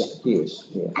 Yes, yes,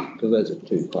 yeah, because those are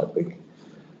two quite big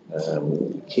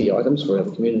key items for our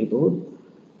community board.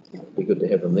 It'd be good to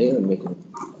have them there, and we can.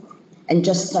 And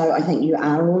just so I think you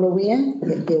are all aware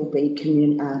that there'll be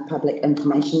public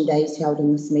information days held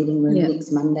in this meeting room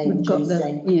next Monday and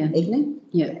Tuesday evening.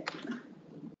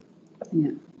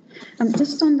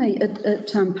 Just on the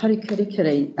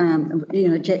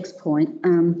Parikirikiri, Jack's Point,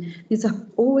 there's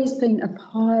always been a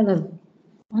pile of,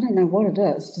 I don't know what it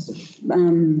is, just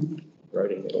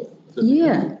Roading metal. In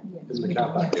the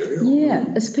car park area? Yeah,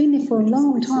 it's been there for a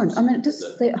long time. I mean,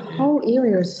 the whole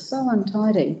area is so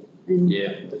untidy. And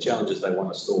the challenge is they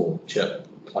want to store chip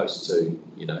close to,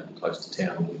 close to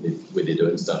town where they're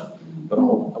doing stuff. But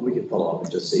we can follow up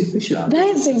and just see if we should.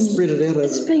 They've been spread it out.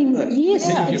 It's been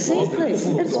exactly.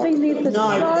 It's been there for so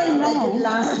long.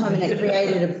 Last time and it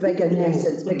created a bigger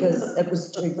nuisance because it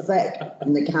was too thick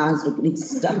and the cars were getting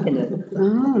stuck in it.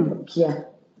 Oh, yeah.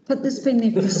 But it's been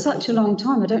there for such a long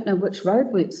time. I don't know which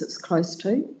roadworks it's close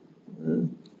to.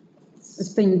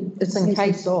 It's in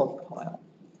case of.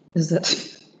 Is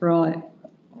it? Right.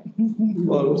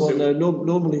 Well, no,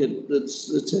 normally it's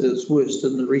at its worst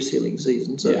in the resealing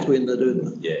season, so it's when they're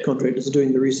doing the contractors are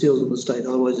doing the reseals on the state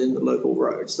highways and the local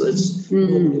roads. So that's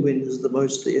normally when there's the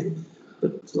most there.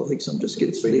 But I think some just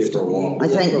gets left. I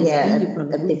think,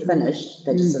 if they're finished,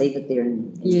 they just leave it there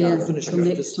and finish till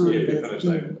next time. If they're finished,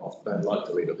 they like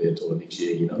to leave it there until next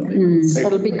year, you know what I mean?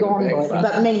 It'll be gone by then.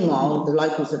 But meanwhile, the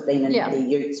locals have been in their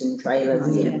utes and trailers.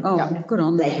 Good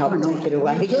on them. They help take it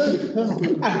away.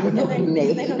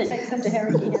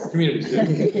 Community.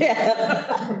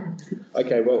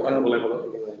 Okay, well,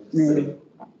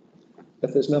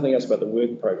 if there's nothing else about the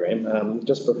work programme,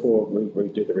 just before we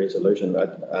do the resolution,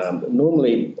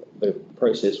 normally the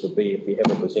process would be if we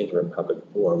have a presenter in public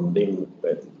forum, then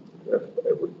it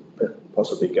would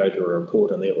possibly go to a report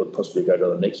and then it would possibly go to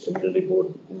the next community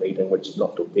board meeting, which is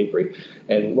not till February.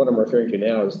 And what I'm referring to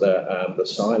now is the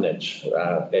signage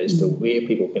as to where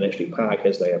people can actually park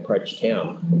as they approach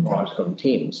town from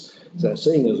Thames. So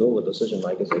seeing as all the decision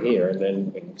makers are here and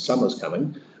then summer's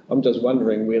coming, I'm just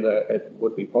wondering whether it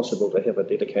would be possible to have a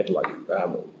dedicated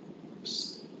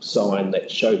sign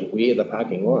that showed where the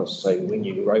parking was. So when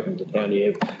you drove into town,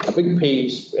 you have a big P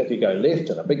if you go left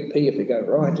and a big P if you go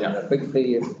right and a big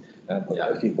P if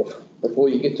you, before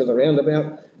you get to the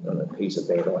roundabout. I know P's a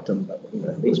bad item,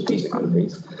 but these P's are good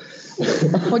P's.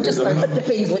 Or just It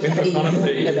depends what you're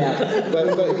talking about.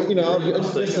 But, you know,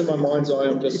 it's just in my mind's eye,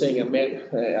 I'm just seeing a map,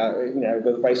 you know,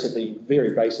 with basically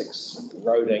very basics,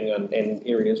 roading and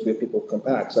areas where people can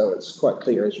park, so it's quite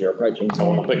clear as you're approaching. So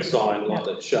on a big sign like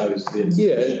that shows the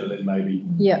intersection, and then maybe.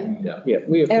 Yeah.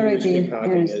 Where Arrow pedestrian there,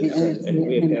 parking arrows is, there, arrows and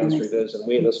where there, Power and Street is, and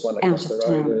where this one across Out the of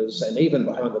road town. is, and even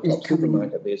behind the It's top coming.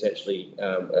 supermarket, there's actually,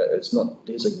 it's not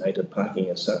designated parking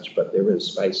as such, but there is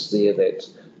space there that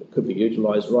could be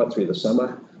utilised right through the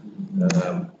summer.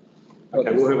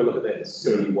 Okay, we'll have a look at that and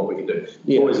see what we can do.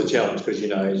 It's always a challenge because, you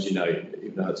know, as you know,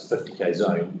 even though it's a 50k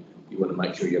zone, you want to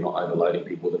make sure you're not overloading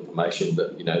people with information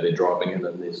that, you know, they're driving in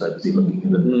and they're so busy looking at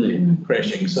it and they're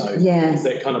crashing. So Yeah. it's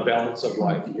that kind of balance of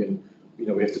like, you can, you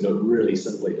know, we have to do it really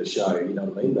simply to show, you know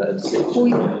what I mean? That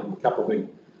intersection and a couple of big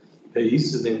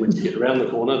P's, and then when you get around the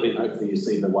corner, then hopefully you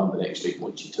see the one that actually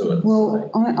points you to it.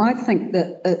 Well, I think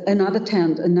that in other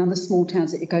towns, in other small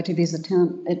towns that you go to,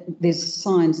 there's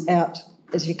signs out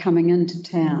as you're coming into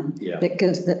town. Yeah.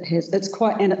 It's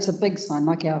quite, and it's a big sign,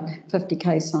 like our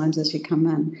 50k signs as you come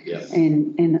in. Yeah.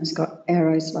 And it's got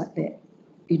arrows like that,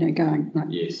 you know, going like,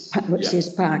 Yes. which says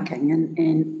parking and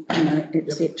you know,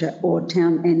 etc. Or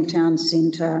town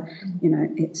centre, you know,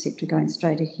 etc. going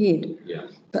straight ahead. Yeah.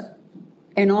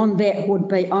 And on that would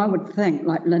be, I would think,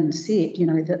 like Lynn said, you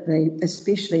know, that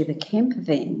especially the camper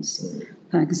vans,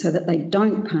 so that they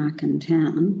don't park in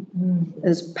town,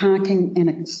 is parking, and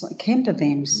it's like camper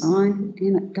van sign,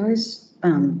 and it goes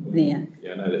there.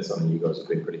 Yeah, I know that's something you guys have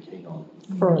been pretty keen on.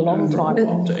 For a long time.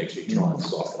 To actually try and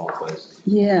siphon off those.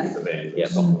 Yeah. The van, yeah.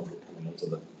 Coming into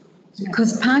the.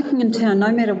 Because parking in town,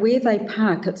 no matter where they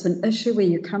park, it's an issue where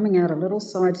you're coming out of little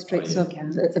side streets of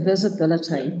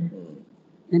visibility.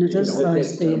 And it is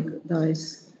those there,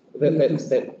 those.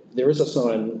 There is a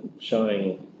sign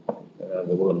showing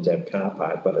the Williams Ave car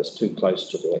park, but it's too close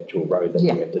to the actual road that you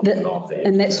have to turn off at.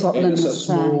 And that's what Lynn It's a was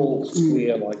saying. small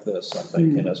square like this, I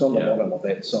think, and it's on the bottom of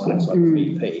that sign, it's like a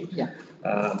BP.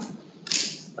 Yeah.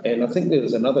 And I think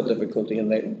there's another difficulty in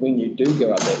that when you do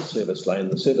go up that service lane,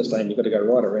 you've got to go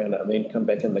right around it and then come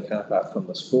back in the car park from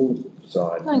the school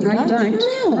side. No, you don't.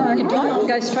 No, you don't.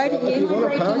 Go straight If again. you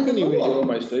want to park anywhere, you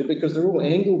almost do, because they're all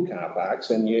angled car parks,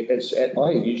 and I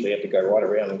usually have to go right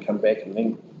around and come back and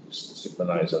then stick my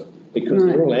nose in, because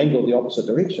they're all angled the opposite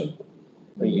direction.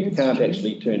 You can't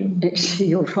actually turn. Actually,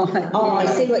 you're right. Oh, I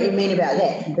see what you mean about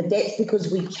that, but that's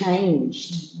because we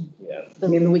changed. Yeah.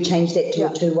 Remember, we changed that to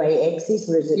a two-way access,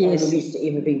 whereas it Yes. only used to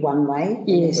ever be one way.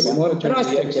 Yes. But we might have But I changed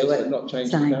the still access do it. and not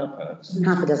changed the Same. car parks.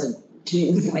 Half a dozen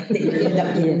turns like that. You end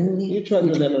up doing. You tried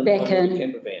doing that on Back the in.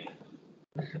 camper van.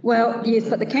 Well, yes,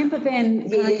 but the camper van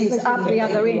parking's up the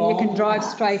other end. You can drive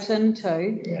straight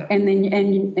into, and then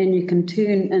and you can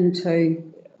turn into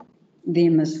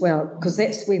them as well, because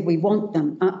that's where we want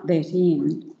them, up that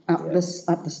end, up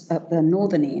the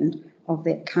northern end of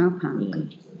that car park.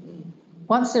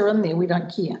 Once they're in there, we don't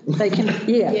care. They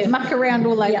can muck around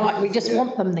all they like. We just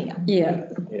want them there. Yeah.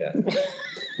 Yeah.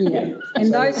 Yeah. And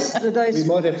We those.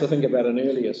 might have to think about an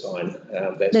earlier sign.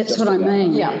 That's what I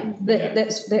mean. Yeah.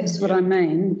 That's what I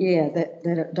mean. Yeah. That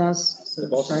it does The sort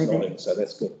of boss show is that. nodding, so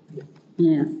that's good.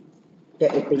 Yeah.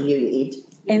 That would be you, Ed.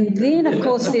 And then, of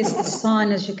course, there's the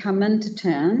sign as you come into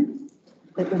town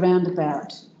at the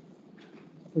roundabout.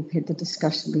 We've had the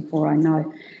discussion before, I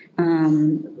know,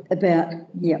 about,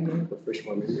 Refresh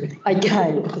my memory.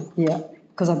 okay,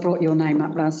 because I brought your name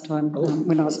up last time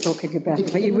when I was talking about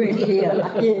it, but you weren't here.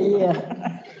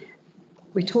 Yeah.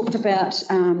 We talked about,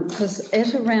 because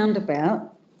at a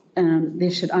roundabout, there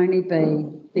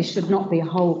should not be a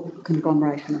whole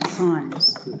conglomeration of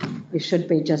signs. There should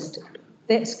be just,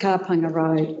 that's Karpunga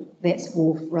Road, that's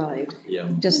Wharf Road. Yeah.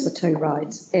 Just the two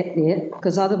roads at there,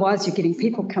 because otherwise you're getting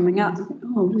people coming up,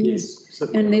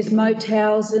 and there's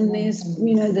motels, and there's,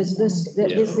 there's this,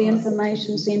 there's the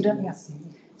information centre.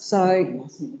 So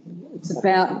it's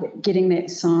about getting that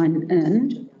sign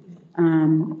in.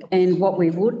 And what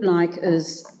we would like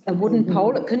is a wooden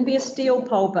pole. It can be a steel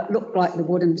pole, but look like the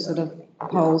wooden sort of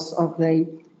poles of the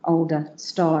older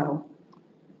style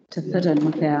to fit in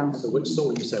with our. So which sign,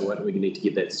 when you say, what do we need to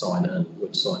get that sign in?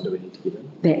 Which sign do we need to get in?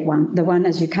 That one, the one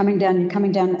as you're coming down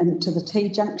into the T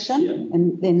junction,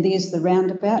 and then there's the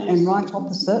roundabout, and right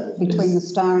opposite between the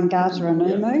Star and Garter and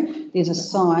Umu, there's a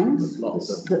sign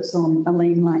that's on a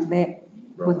lean like that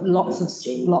with lots of. So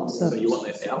you want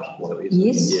that out?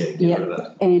 Yes,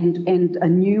 and a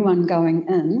new one going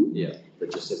in. Yeah,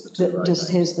 that just has the two. That just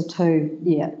has the two,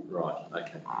 Right,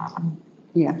 okay.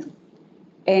 Yeah.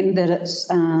 And that it's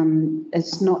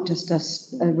not just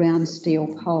a round steel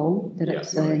pole, that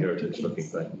it's a a. heritage looking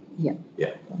thing. Yeah.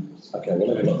 Yeah. Okay,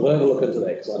 we'll have a look into that,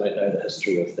 because I don't know the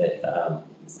history of that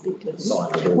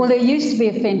Well, there used to be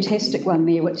a fantastic one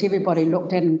there, which everybody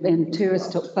looked at and tourists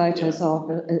took photos of.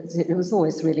 It was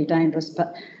always really dangerous,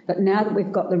 but now that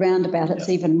we've got the roundabout, it's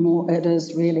even more, it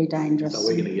is really dangerous. So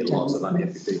we're going to get lots of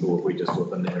unhappy people if we just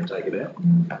whip in there and take it out?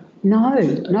 No,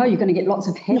 you're going to get lots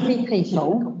of happy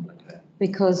people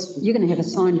because you're going to have a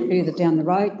sign further down the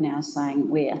road now saying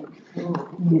where,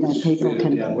 people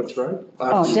can. Down which road?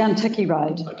 Oh, down Ticky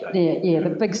Road. Okay. Yeah, the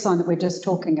big sign that we're just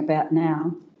talking about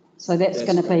now. So that's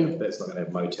going to be. That's not going to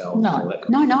have motels and all that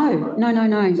kind No,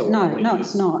 of stuff. no,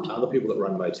 it's not. Other people that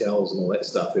run motels and all that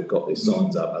stuff who've got their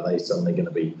signs up, are they suddenly going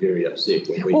to be very upset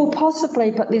when we? Well, possibly,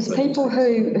 but there's people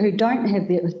who don't have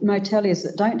their, moteliers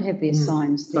that don't have their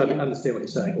signs No, there. I understand what you're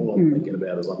saying. All I'm thinking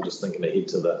about is I'm just thinking ahead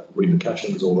to the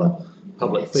repercussions or the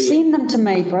public feeling. Send them to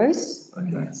me, Bruce.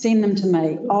 Okay. Send them to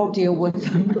me. I'll deal with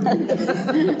them.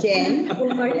 Jan?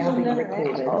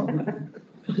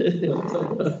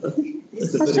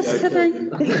 It's a I was just kidding.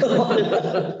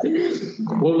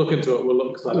 We'll look into it. We'll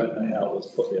look, because I don't know how it was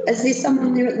put there. Is there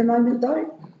someone there at the moment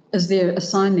though? Is there a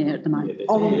sign there at the moment?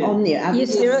 On there?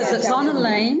 Yes, there is. It's on a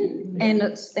lane and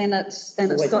it's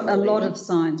got a lot of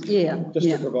signs. Yeah. Just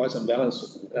to provide some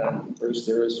balance, Bruce,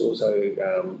 there is also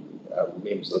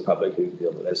members of the public who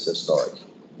feel that it's historic.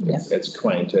 It's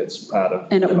quaint, it's part of.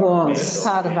 And it was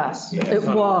Part of us. It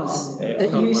was.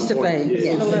 It used to be.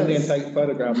 And then take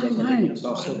photographs of it. It's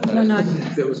not. No.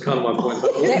 That was kind of my point.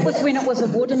 That was when it was a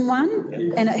wooden one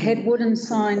and it had wooden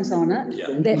signs on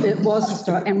it. That it was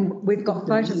historic, and we've got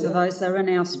photos of those. They're in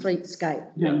our streetscape.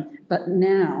 Yeah. But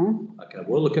now. Okay,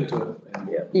 we'll look into it.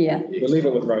 Yeah. We'll leave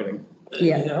it with roading.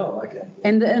 Yeah. Oh, okay.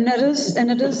 And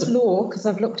it is law, because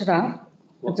I've looked it up,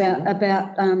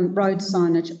 about road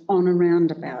signage on a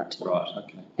roundabout. Right,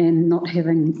 okay. And not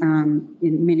having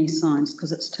many signs,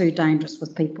 because it's too dangerous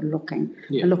with people looking.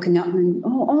 Yeah. They're looking up and,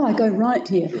 I go right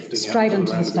here, Drifting straight out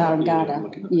into the the Star and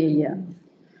roundabout, Garter. yeah,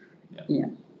 Yeah.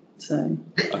 So.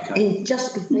 Okay. And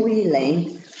just before you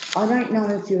leave, I don't know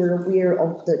if you're aware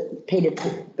of Peter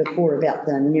talked before about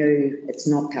the new, it's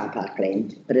not car park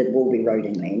land, but it will be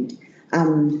roading land.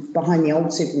 Behind the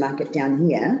old supermarket down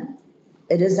here,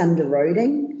 it is under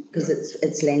roading because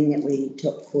it's land that we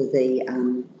took for the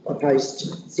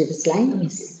proposed service lane.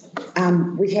 Yes.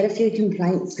 We've had a few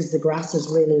complaints because the grass is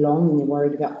really long and they're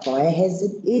worried about fire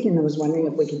hazard, Ed, and I was wondering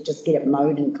if we could just get it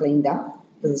mowed and cleaned up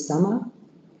for the summer.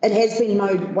 It has been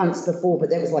mowed once before, but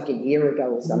that was like a year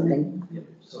ago or something. Yeah.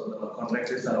 So the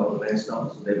contractors are organized now,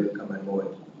 so they will come and mow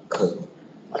it. Cool.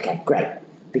 Okay, great.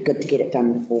 Be good to get it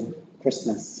done before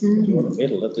Christmas. If you want a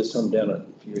medal, let this come down at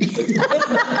Fury.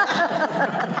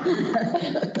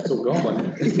 It's all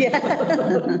gone. Yeah.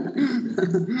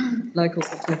 Locals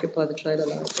will take it by the trailer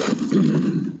load.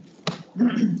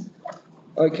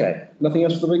 Okay, nothing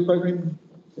else for the week programme?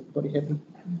 Everybody happy?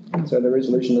 So the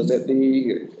resolution is that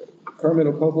the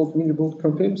Coromandel Colville Community Board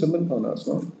confirms the minutes. Oh, no, it's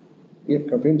not. Yep,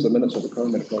 confirms the minutes of the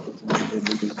Coromandel Colville Community Board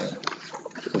meeting.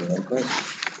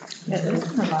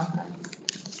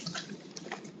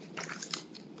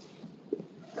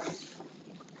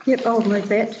 Yep, I'll move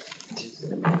that.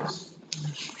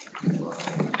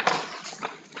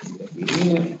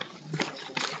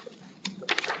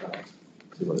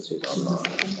 See what it says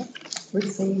online.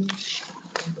 Receive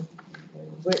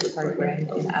work program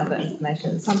and other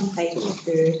information. It's on page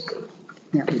 30.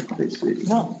 Yeah.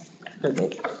 No.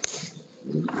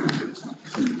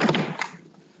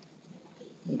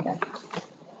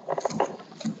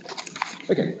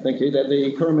 Okay, thank you. That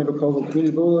the Coromandel Colville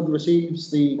Community Board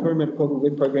receives the Coromandel Colville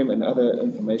web program and other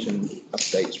information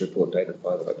updates report dated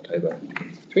 5 of October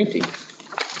 20.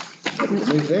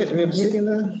 Move that. Do we have a second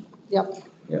there? Yep.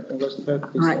 Yeah, all those in favour,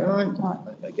 please say aye.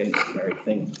 Again, carried.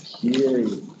 Thank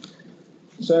you.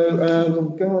 So we'll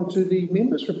go on to the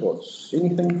members' reports.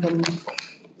 Anything from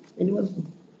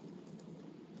anyone?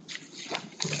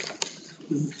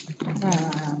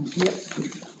 Yep.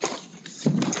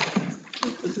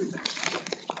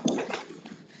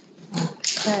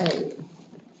 Okay.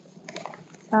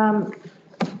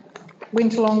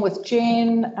 Went along with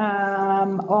Jen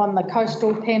on the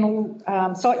coastal panel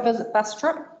site visit bus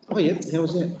trip. Oh, yeah. How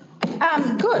was that?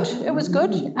 Good. It was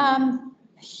good.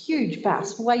 Huge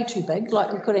bus, way too big.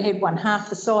 Like we could have had one half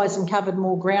the size and covered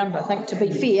more ground, I think, to be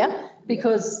fair,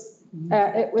 because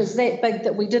it was that big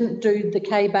that we didn't do the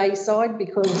K Bay side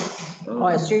because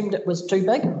I assumed it was too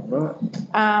big. Right.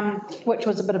 Which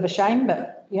was a bit of a shame,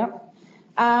 but yeah.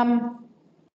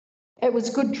 It was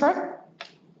a good trip,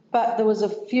 but there was a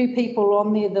few people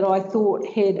on there that I thought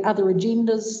had other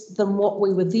agendas than what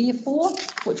we were there for,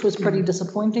 which was pretty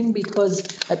disappointing because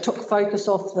it took focus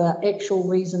off the actual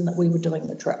reason that we were doing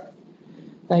the trip.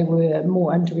 They were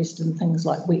more interested in things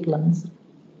like wetlands.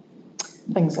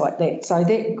 things like that. So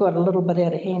that got a little bit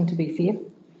out of hand, to be fair.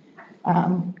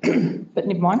 But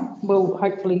never mind, we'll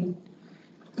hopefully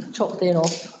chop that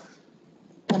off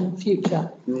in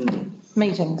future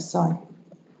meetings, so.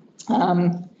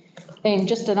 And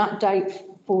just an update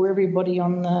for everybody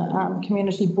on the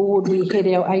community board, we had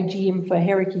our AGM for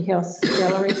Hauraki House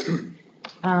Gallery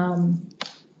a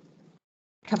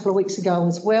couple of weeks ago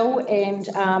as well, and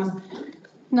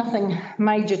nothing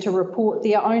major to report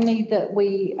there, only that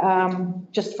we,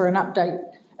 just for an update,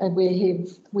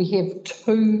 we have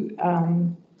two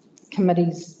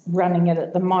committees running it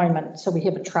at the moment. So we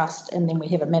have a trust and then we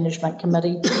have a management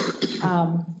committee.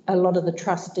 A lot of the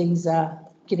trustees are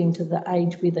getting to the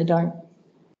age where they don't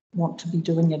want to be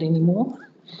doing it anymore.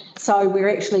 So we're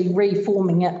actually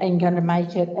reforming it and going to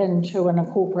make it into an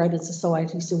incorporated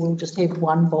society. So we'll just have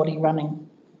one body running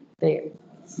there.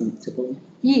 Sensible.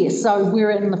 Yeah, so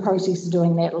we're in the process of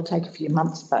doing that. It'll take a few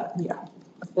months, but yeah,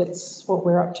 that's what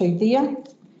we're up to there.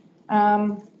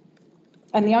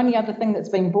 And the only other thing that's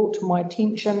been brought to my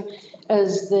attention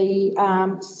is the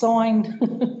sign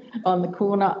on the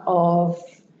corner of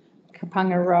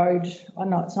Kapanga Road. Oh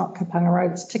no, it's not Kapanga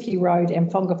Road, it's Tiki Road and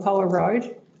Whangapoa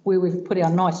Road, where we've put our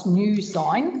nice new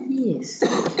sign. Yes.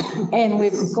 And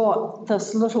we've got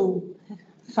this little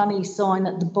funny sign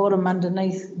at the bottom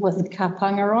underneath with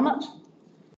Kapanga on it.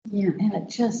 Yeah. And it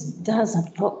just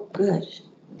doesn't look good.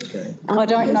 Okay. I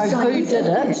don't know who did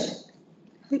it.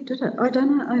 Who did it? I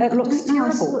don't know. It looks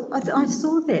terrible. I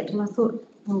saw that and I thought,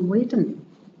 well, we didn't.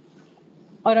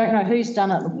 I don't know who's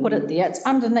done it and put it there. It's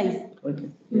underneath. Okay,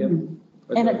 yeah.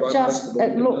 And it just,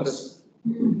 it looks,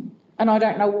 and I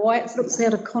don't know why it looks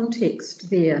out of context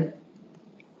there.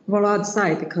 Well, I'd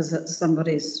say because it's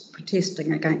somebody's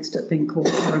protesting against it being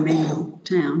called Coromandel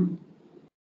Town.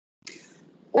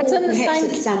 It's in the perhaps same.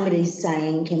 it's somebody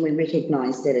saying, can we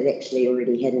recognise that it actually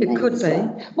already had a name? It could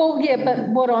be. Well, yeah, but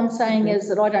what I'm saying is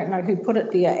that I don't know who put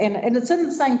it there, and it's in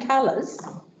the same colours,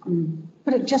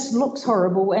 but it just looks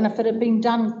horrible. And if it had been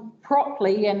done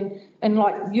properly and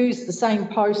like used the same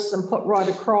posts and put right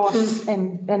across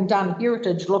and done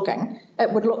heritage looking,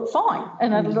 it would look fine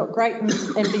and it'd look great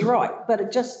and be right. But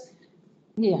it just,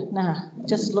 yeah, nah, it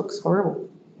just looks horrible.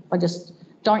 I just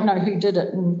don't know who did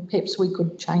it, and perhaps we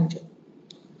could change it.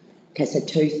 Okay, so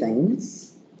two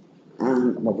things.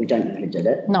 Well, we don't know who did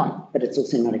it. No. But it's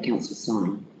also not a council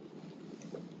sign.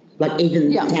 Like even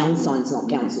the town sign's not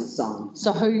council sign.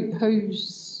 So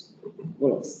who's?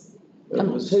 Well, it's,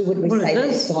 who would we say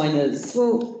that sign is?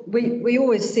 Well, we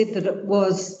always said that it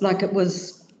was like it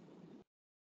was.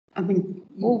 I mean,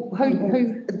 well,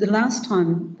 who? The last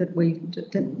time that we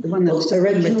did, the one that was the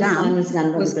original sign was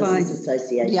done by the by Business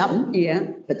Association. Yep. Yeah.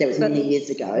 But that was many years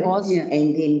ago. Was. Yeah.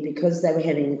 And then because they were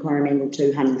having the Coromandel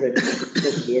 200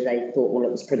 this year, they thought, well,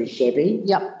 it was pretty shabby.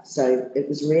 Yep. So it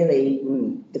was really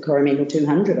the Coromandel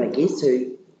 200, I guess,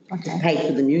 who paid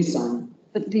for the new sign.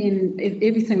 But then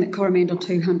everything that Coromandel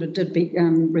 200 did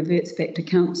reverts back to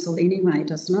council anyway,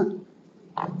 doesn't it?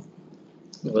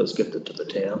 Well, it's gifted to the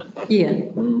town. Yeah.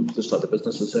 Just like the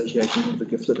Business Association have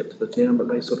gifted it to the town, but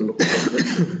they sort of look at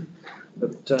it.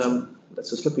 But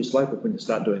it's a slippery slope when you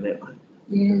start doing that.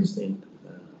 Yeah. Because then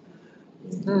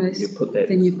you put that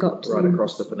then you've got right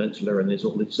across the peninsula, and there's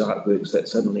all these artworks that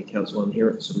suddenly council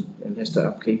inherits and has to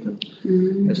upkeep and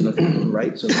has enough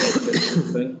rates and that sort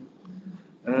of thing.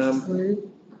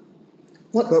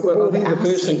 What's Well, I think the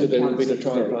first thing to do would be to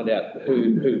try and find out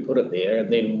who put it there,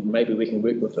 and then maybe we can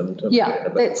work with them to make it a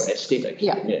bit more aesthetic.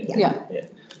 Yeah.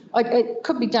 It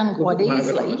could be done quite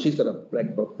easily. She's got a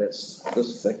black book that's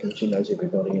this thick, and she knows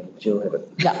everybody, and she'll have it.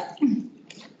 Yeah.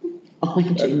 I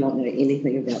do not know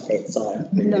anything about that sign.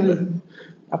 No.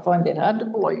 I find that hard to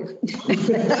believe.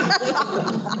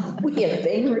 We have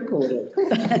been recorded.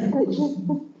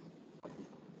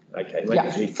 Okay. Yeah,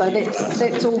 so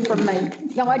that's all from me.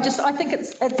 No, I think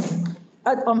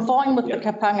I'm fine with the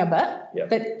Kapanga bit,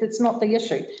 but it's not the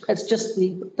issue. It's just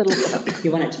the look of it.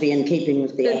 You want it to be in keeping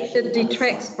with the action. It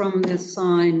detracts from the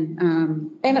sign.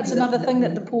 And it's another thing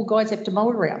that the poor guys have to mow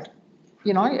around.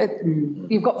 You know,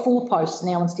 you've got 4 posts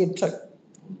now instead of 2.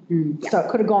 So it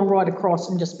could have gone right across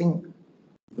and just been.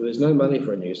 Well, there's no money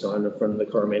for a new sign from the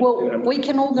Coromandel. Well, we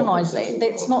can organise that.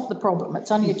 That's not the problem.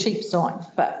 It's only a cheap sign,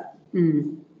 but.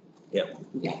 Yeah.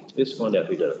 Let's find out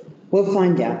who did it. We'll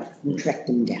find out. We'll track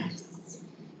them down.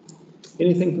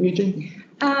 Anything from you, Jean?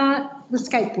 The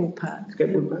skateboard park.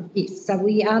 Skateboard park? Yes, so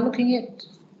we are looking at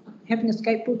having a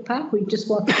skateboard park. We just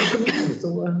want to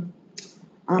or.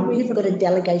 We've got a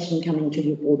delegation coming to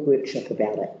your board workshop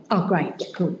about it. Oh,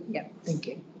 great. Cool. Yeah, thank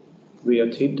you. We are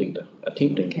attempting to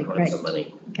find some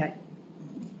money. Okay.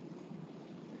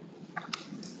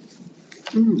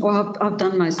 Well, I've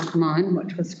done most of mine,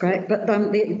 which was great, but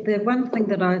the one thing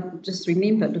that I just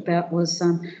remembered about was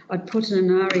I'd put in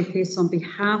an RFS on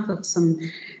behalf of some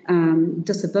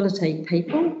disability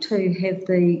people to have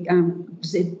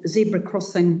the zebra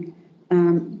crossing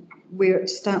where it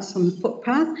starts on the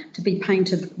footpath to be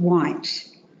painted white,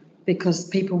 because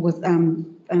people with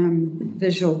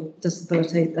visual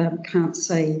disability can't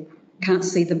see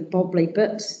the bobbly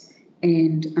bits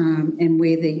and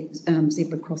where the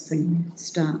zebra crossing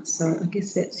starts. So I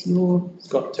guess that's your. It's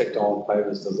got tactile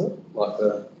pavers, does it? Like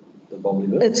the bobbly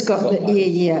bit? It's got the,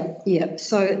 yeah.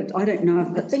 So I don't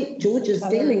know. I think George is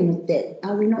dealing with that.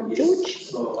 Are we not, George?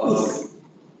 So,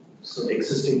 so the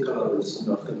existing colour is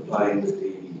not complying with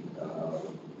the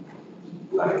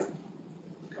line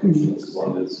conditions.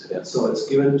 One is, so it's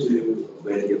given to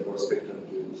where the prospector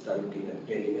to start looking at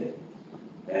painting it.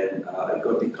 And I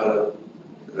got the colour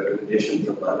recommendation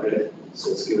from Margaret,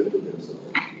 so it's given to them. So.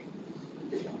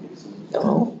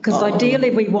 Because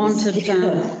ideally we wanted,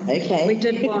 okay. We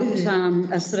did want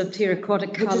a sort of terracotta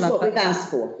colour. Which is what we've asked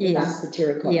for. We've asked for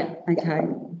terracotta. Yeah, okay,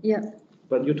 yeah.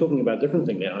 But you're talking about a different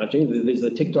thing now, aren't you? There's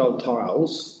the tactile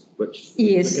tiles, which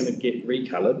yes. are going to get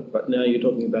recoloured, but now you're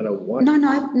talking about a white. No,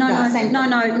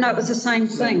 it was the same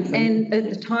thing. And at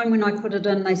the time when I put it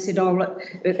in, they said, oh,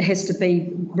 it has to be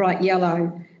bright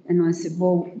yellow. And I said,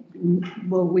 well,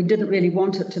 we didn't really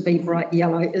want it to be bright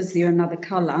yellow. Is there another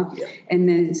colour? Yeah. And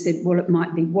they said, well, it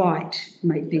might be white,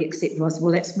 might be acceptable. I said,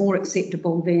 well, that's more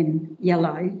acceptable than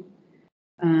yellow.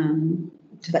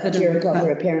 But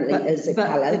terracotta apparently is a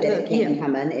colour that it can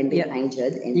come in and be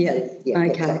painted. And so,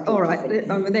 okay, all right.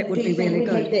 I mean, that would be really good.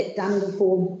 Do you think we have that done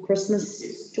before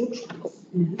Christmas, George?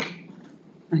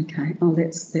 Okay, oh,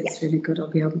 that's really good. I'll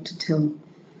be able to tell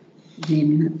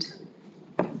them that.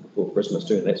 Before Christmas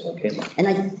too, that's on camera. And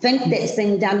I think that's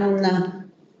been done on the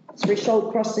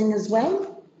threshold crossing as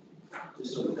well?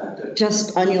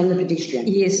 Just only on the pedestrian.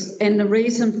 Yes, and the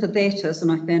reason for that is,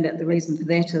 and I found out the reason for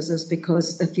that is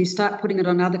because if you start putting it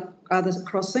on other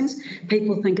crossings,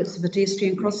 people think it's a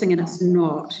pedestrian crossing, and it's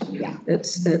not. Yeah.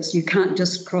 It's you can't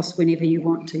just cross whenever you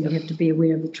want to. You have to be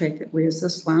aware of the traffic. Whereas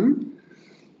this one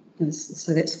is,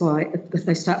 so that's why if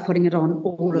they start putting it on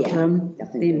all of them,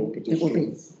 then it will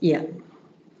be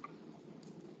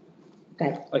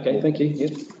Okay, thank you.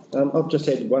 Yes. I've just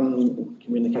had one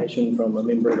communication from a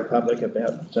member of the public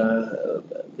about the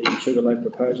Sugarloaf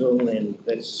proposal, and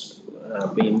that's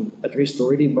been addressed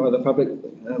already by the public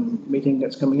meeting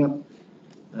that's coming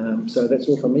up. So that's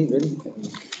all from me, really.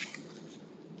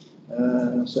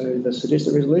 So the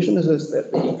suggested resolution is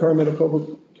that the Coromandel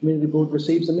Colville Community Board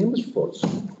receives the members' reports.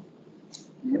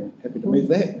 Happy to move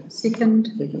that.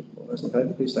 Second. All those in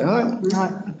favour, please say aye.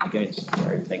 Aye. Against?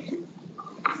 Carried. Thank you.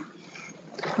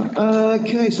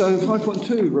 Okay, so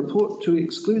 5.2, report to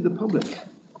exclude the public.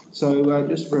 So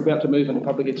just we're about to move into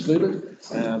public excluded.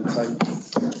 So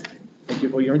thank you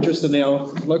for your interest in our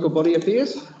local body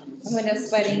affairs. We're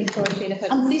just waiting for Jennifer.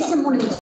 Unless someone